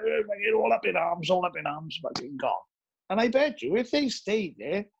all up in arms, fucking gone. And I bet you, if they stayed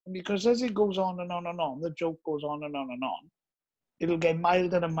there, because as it goes on and on and on, the joke goes on and on and on, it'll get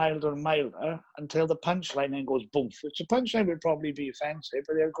milder and milder and milder until the punchline then goes boom. Which the punchline will probably be offensive,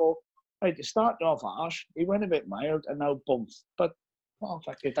 but they'll go, right, it started off harsh, he went a bit mild, and now boom. But, oh,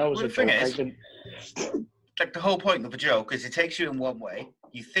 fuck it, that was a joke. Like, the whole point of a joke is it takes you in one way,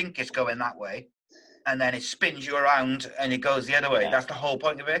 you think it's going that way, and then it spins you around and it goes the other way. That's the whole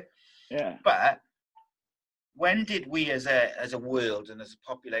point of it. Yeah. But when did we as a world and as a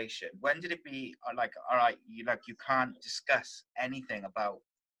population, when did it be like, all right, you can't discuss anything about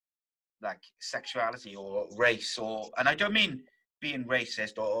like sexuality or race, and I don't mean being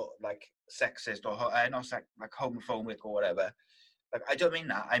racist or like sexist or not like homophobic or whatever. Like, I don't mean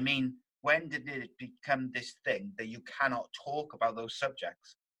that. I mean, when did it become this thing that you cannot talk about those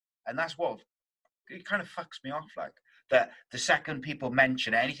subjects? And that's what it kind of fucks me off. Like, that the second people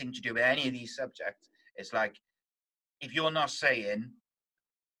mention anything to do with any of these subjects, it's like, if you're not saying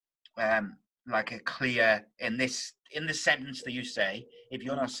like a clear in the sentence that you say, if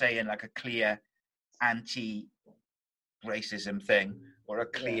you're not saying like a clear anti-racism thing or a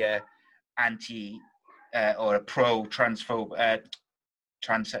clear anti or a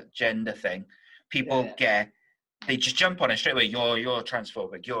pro-transgender thing, people they just jump on it straight away. You're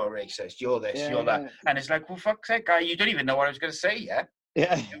transphobic, you're racist, you're this, you're that. And it's like, well, fuck's sake, guy, you don't even know what I was going to say yet.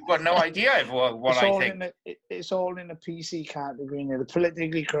 Yeah. You've got no idea of what I think. It's all in a PC category, the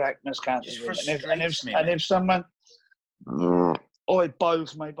politically correctness category. It frustrates me. And if someone, it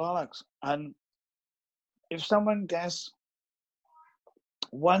boils my bollocks. And if someone gets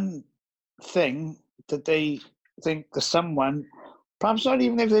one thing that they think that someone, perhaps not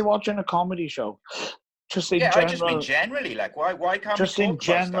even if they're watching a comedy show, just in general. I just mean generally, like, why can't just we talk in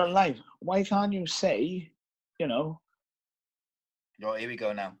general about life? Why can't you say, Oh, here we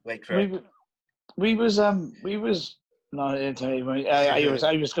go now. Wait for it. We was no, I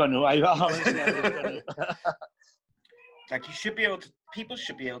was going to. Like, people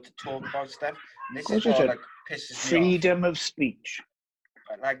should be able to talk about stuff. And this is what like pisses me off. Freedom of speech.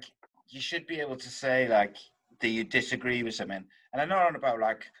 But, like, you should be able to say like that you disagree with something. And I'm not on about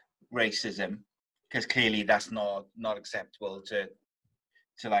like racism, because clearly that's not acceptable to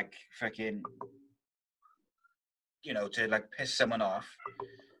like fucking, to like piss someone off.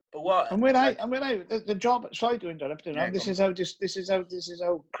 But what? And when I the job. Sorry to interrupt. This is how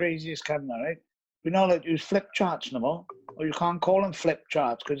crazy it's come now, right? We know that use flip charts no more, or you can't call them flip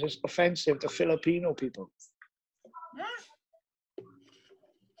charts because it's offensive to Filipino people.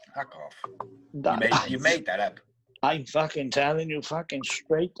 Fuck off. You made that up. I'm fucking telling you, fucking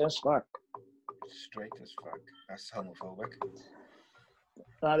straight as fuck. Straight as fuck. That's homophobic.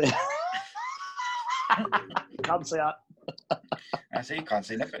 That is. Can't say that. I say you can't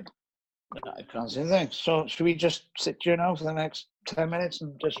say nothing. I can't say anything. So should we just sit here now for the next 10 minutes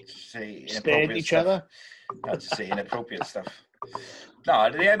and just stare at each other? I'd say inappropriate stuff. No,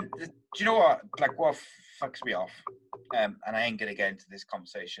 at the end, do you know what? Like, what fucks me off, and I ain't gonna get into this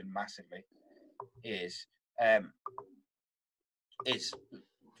conversation massively, is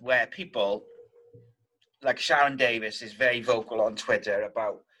where people like Sharon Davis is very vocal on Twitter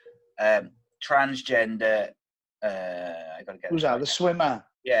about transgender. I gotta get. Who's that? The swimmer.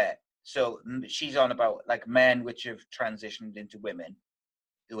 Yeah. So she's on about like men which have transitioned into women,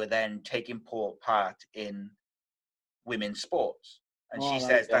 who are then taking part in women's sports. And she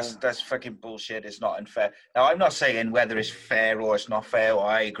says that's fucking bullshit. It's not unfair. Now, I'm not saying whether it's fair or it's not fair, or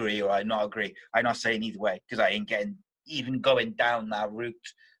I agree or I not agree. I'm not saying either way, because I ain't even going down that route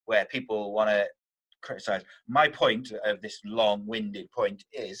where people want to criticize. My point of this long-winded point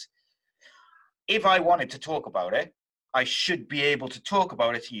is, if I wanted to talk about it, I should be able to talk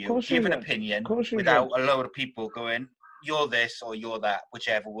about it to you, give an opinion without a load of people going, you're this or you're that,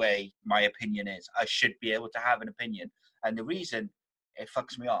 whichever way my opinion is. I should be able to have an opinion. And the reason it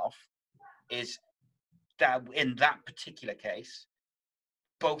fucks me off is that in that particular case,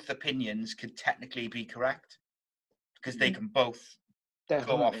 both opinions could technically be correct because they can both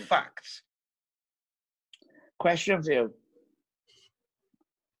go off facts. Question for you.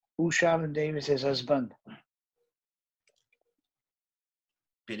 Who's Sharon Davis's husband?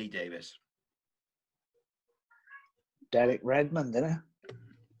 Billy Davis. Derek Redmond, isn't it?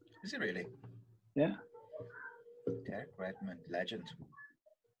 Is it really? Yeah. Derek Redmond, legend.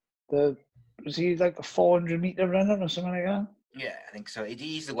 Was he like a 400-meter runner or something like that? Yeah, I think so.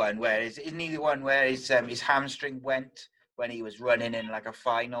 He's the one where isn't he the one where his hamstring went when he was running in like a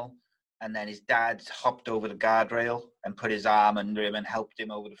final, and then his dad hopped over the guardrail and put his arm under him and helped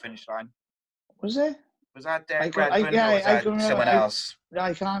him over the finish line. Was it? Was that Derek Redmond or was that someone else?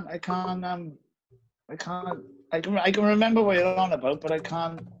 I can remember what you're on about, but I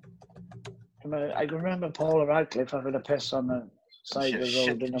can't. I can remember Paula Radcliffe having a piss on the side of the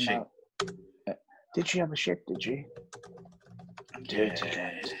road in the mouth. Did she have a shit? Did she? Dirty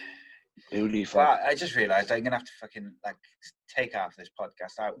guys. Beautiful. Well, I just realised I'm gonna have to fucking take half this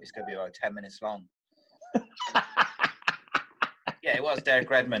podcast out. It's gonna be about 10 minutes long. Yeah, it was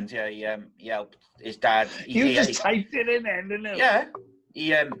Derek Redmond. Yeah, he helped his dad. He typed it in, didn't you?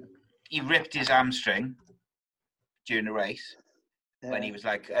 Yeah, he ripped his hamstring during the race when he was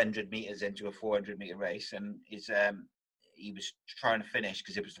like 100 meters into a 400-meter race, and he was trying to finish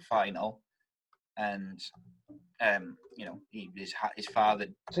because it was the final, and his father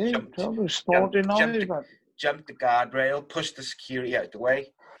jumped the guardrail, pushed the security out the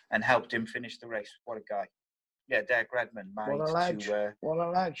way, and helped him finish the race. What a guy! Yeah, Derek Redmond married what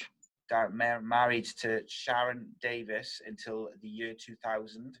a ledge. Married to Sharon Davis until the year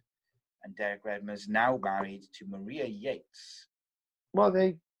 2000, and Derek Redmond is now married to Maria Yates. Well,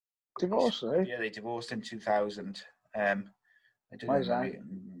 they divorced, eh? Yeah, they divorced in 2000. Why is that?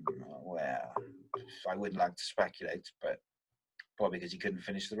 Well, I wouldn't like to speculate, but probably because he couldn't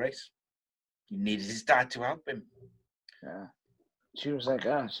finish the race. He needed his dad to help him. Yeah, she was like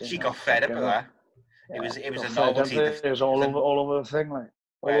that. She got fed up with that. Yeah, it was a novelty. It was all over the thing, like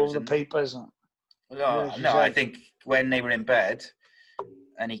all over the papers. I think when they were in bed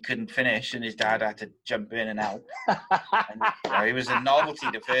and he couldn't finish, and his dad had to jump in and help. And, it was a novelty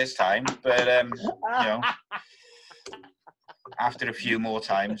the first time, but after a few more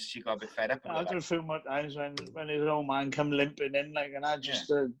times, she got a bit fed up. After a few more times, when his old man come limping in, and I just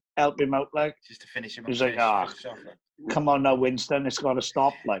to help him out, just to finish him. He was like, come on now, Winston, it's got to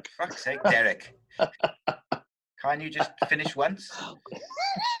stop, like. Fuck's sake, Derek. Can't you just finish once?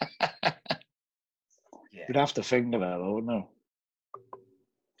 Yeah. You'd have to think about it, wouldn't you?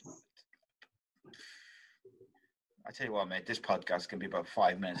 I tell you what, mate, this podcast can be about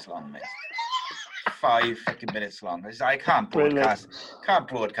 5 minutes long, mate. 5 fucking minutes long. I can't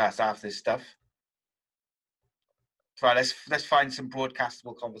broadcast half this stuff. Right, let's find some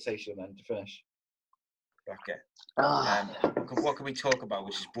broadcastable conversation then to finish. Okay. What can we talk about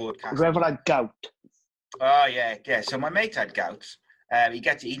which is broadcast? Whoever had gout. Oh yeah. So my mate had gout.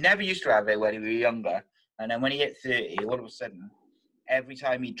 He never used to have it when he was younger, and then when he hit 30, all of a sudden, every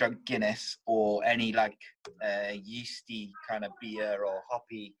time he drank Guinness or any yeasty kind of beer or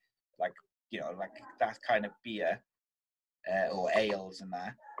hoppy, like that kind of beer or ales and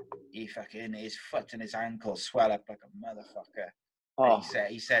that, his foot and his ankle swell up like a motherfucker. Oh.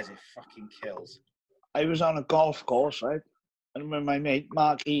 He says it fucking kills. I was on a golf course, right? And with my mate,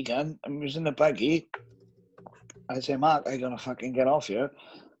 Mark Egan, and we was in the buggy. I say, Mark, I'm going to fucking get off here.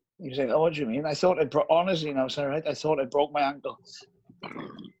 He was like, oh, what do you mean? I thought honestly, now, sir, right? I thought I broke my ankle.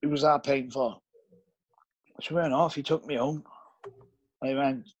 It was that painful. So we went off. He took me home. I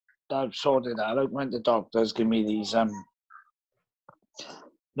went, Dad sorted that out. Went to doctors, give me these,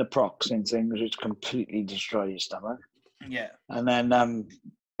 the Proxin things, which completely destroy your stomach. Yeah. And then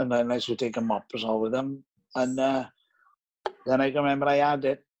I should take a moprazole with them. And then I can remember I had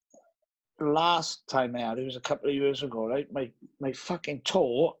it. Last time I had it was a couple of years ago, right? My fucking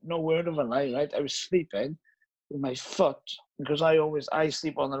toe, no word of a lie, right? I was sleeping with my foot, because I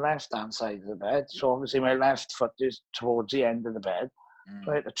sleep on the left-hand side of the bed. So obviously my left foot is towards the end of the bed.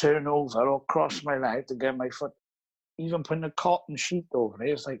 So I had to turn over or cross my leg to get my foot. Even putting a cotton sheet over it,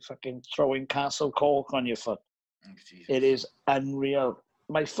 it's like fucking throwing Castle Cork on your foot. Oh, it is unreal.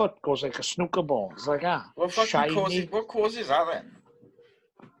 My foot goes like a snooker ball. It's like what causes that then?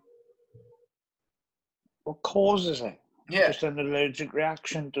 What causes it? Yeah. Just an allergic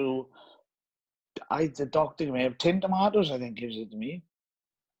reaction to The doctor gave me tin tomatoes, I think, gives it to me.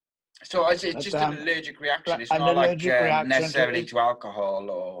 So it's just an allergic reaction. It's not like necessarily to alcohol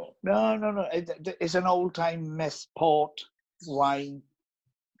or... No. It's an old-time myth. Port, wine,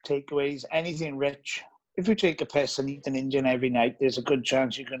 takeaways, anything rich. If you take a piss and eat an Indian every night, there's a good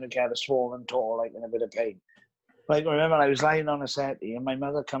chance you're going to get a swollen toe, like, in a bit of pain. Like, I remember I was lying on a settee and my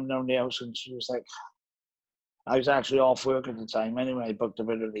mother come down the house and she was like... I was actually off work at the time anyway. I booked a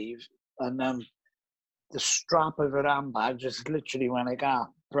bit of leave. And the strap of her handbag just literally went like that,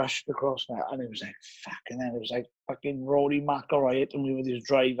 brushed across me. And it was like, fucking hell. It was like fucking Rory McIlroy hitting me with his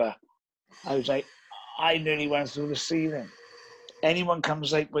driver. I was like, I nearly went through the ceiling. Anyone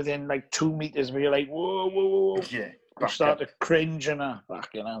comes like within like 2 meters where you're like, whoa. Yeah. I start to cringe and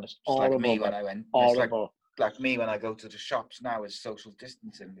fucking hell. It's horrible. Like me when I went. Horrible. Like me when I go to the shops now is social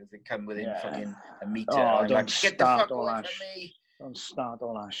distancing. They come within fucking a meter. Oh, I'm don't like, get the fuck away from me. Don't start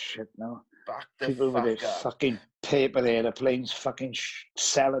all that shit now. Back the People fuck with their up. fucking paper airplanes, fucking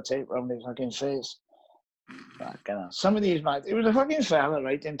sellotape around their fucking face. Fucking hell. Some of these, man, it was a fucking fella,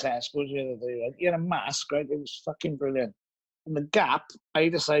 right, in Tesco's the other day, right? He had a mask, right? It was fucking brilliant. And the gap,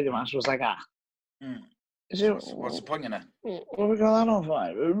 either side of the mask was like, What's the point in it? What we got that on for?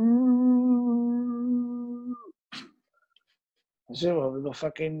 I said, well, we've got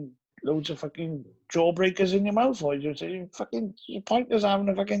fucking loads of fucking jawbreakers in your mouth, or you fucking your point is having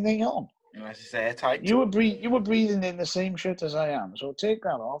a fucking thing on. Unless it's airtight. You were breathing in the same shit as I am, so take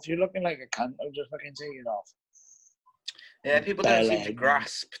that off. You're looking like a cunt. I'll just fucking take it off. Yeah, people don't seem to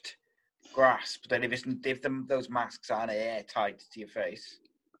grasp that if those masks aren't airtight to your face,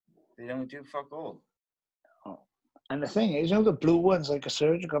 they don't do fuck all. And the thing is, the blue ones, like a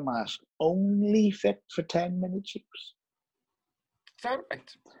surgical mask, only fit for 10 minutes use. Is that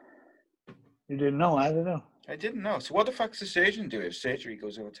right? You didn't know, I don't know. I didn't know. So what the fuck's the surgeon do if surgery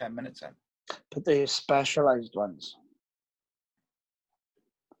goes over 10 minutes then? But they're specialised ones.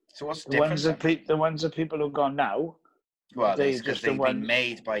 So what's the difference? The ones that people have gone now. Well, they've been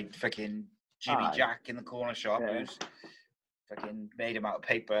made by fucking Jimmy Jack in the corner shop who's fucking made them out of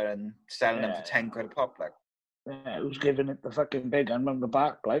paper and selling them for 10 quid a pop, like. Yeah, who's giving it the fucking big hand on the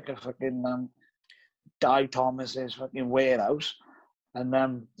back, like a fucking Di Thomas's fucking warehouse. And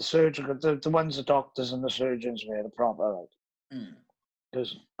the surgical, the ones the doctors and the surgeons wear, the proper, like.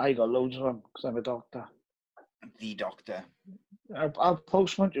 Because I got loads of them, because I'm a doctor. The doctor. I'll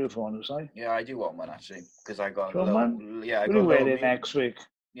postmark you for one, say. Yeah, I do want one, actually, because I got one. Yeah, I got wear it next week.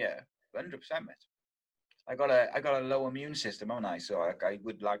 Yeah, 100%, mate. I got a low immune system, haven't I? So I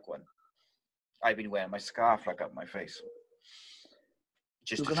would like one. I've been wearing my scarf like up my face.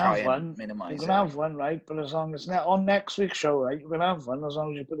 Just to try and minimise it. You can have one, right? But as long as on next week's show, right, you can have one as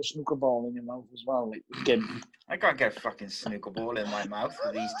long as you put a snooker ball in your mouth as well, like Gimp. I can't get a fucking snooker ball in my mouth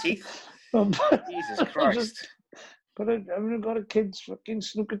with these teeth. Jesus Christ. But I've got a kid's fucking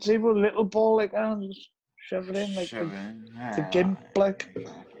snooker table, little ball like that, and just shove it in like the Gimp, like.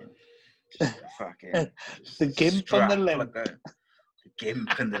 Fucking the Gimp and the Limp. The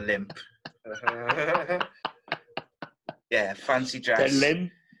Gimp and the Limp. Yeah, fancy dress.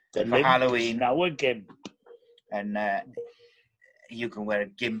 The Limp Halloween. Now a Gimp. And you can wear a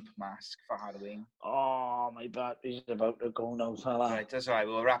Gimp mask for Halloween. Oh, my battery's about to go now, fella. Right, that's all right.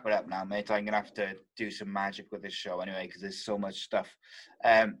 We'll wrap it up now, mate. I'm going to have to do some magic with this show anyway, because there's so much stuff.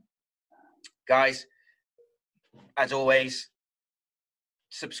 Guys, as always,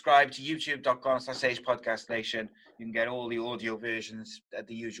 subscribe to youtube.com/ACEpodcastNation. You can get all the audio versions at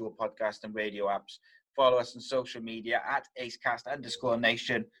the usual podcast and radio apps. Follow us on social media at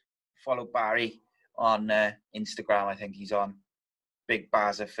ACEcast_Nation. Follow Barry on Instagram. I think he's on Big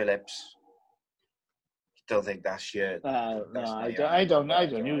Baza Phillips. Don't think that's your. No, I don't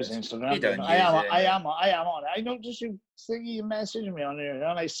use Instagram. You don't use I am on it. I noticed you messaged me on it, and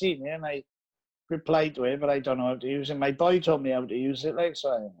I seen it, and I replied to it, but I don't know how to use it. My boy told me how to use it, like,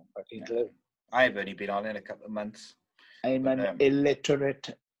 so I don't fucking clue. I've only been on it a couple of months. I'm an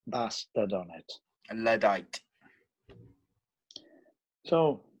illiterate bastard on it. A Luddite.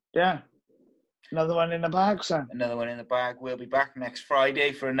 So, yeah. Another one in the bag, son. Another one in the bag. We'll be back next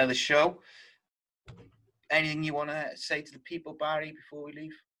Friday for another show. Anything you want to say to the people, Barry, before we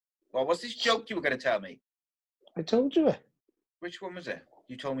leave? Well, what's this joke you were going to tell me? I told you it. Which one was it?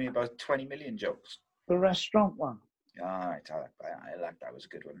 You told me about 20 million jokes. The restaurant one. All right, I like that. Was a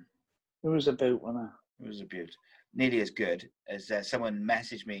good one. It was a boot, wasn't it? It was a beaut. Nearly as good as someone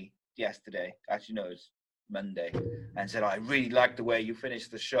messaged me yesterday. Actually, no, it was Monday, and said, I really liked the way you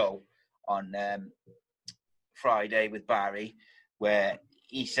finished the show on Friday with Barry, where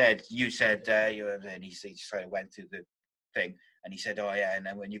you said, and he just kind of went through the thing, and he said, oh yeah, and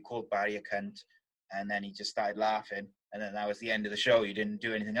then when you called Barry a cunt, And then he just started laughing. And then that was the end of the show. You didn't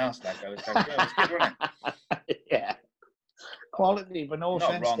do anything else. Like, I was like, yeah, it was good, wasn't it? Yeah. Quality, but no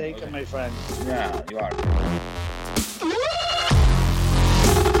offense taken, my friend. Yeah, you are.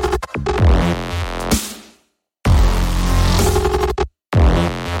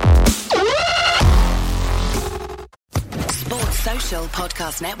 Sports Social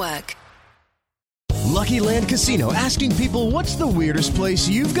Podcast Network. Lucky Land Casino, asking people, what's the weirdest place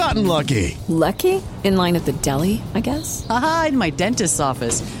you've gotten lucky? Lucky? In line at the deli, I guess? Aha, in my dentist's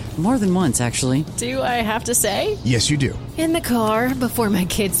office. More than once, actually. Do I have to say? Yes, you do. In the car before my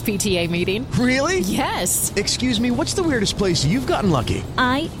kids' PTA meeting. Really? Yes. Excuse me, what's the weirdest place you've gotten lucky?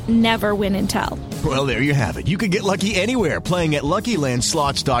 I never win and tell. Well, there you have it. You can get lucky anywhere, playing at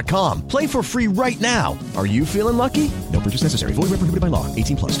LuckyLandSlots.com. Play for free right now. Are you feeling lucky? No purchase necessary. Void where prohibited by law.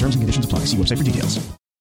 18+. Terms and conditions apply. See website for details.